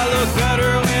 Do I look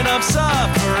better when I'm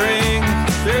suffering?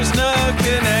 There's no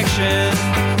connection.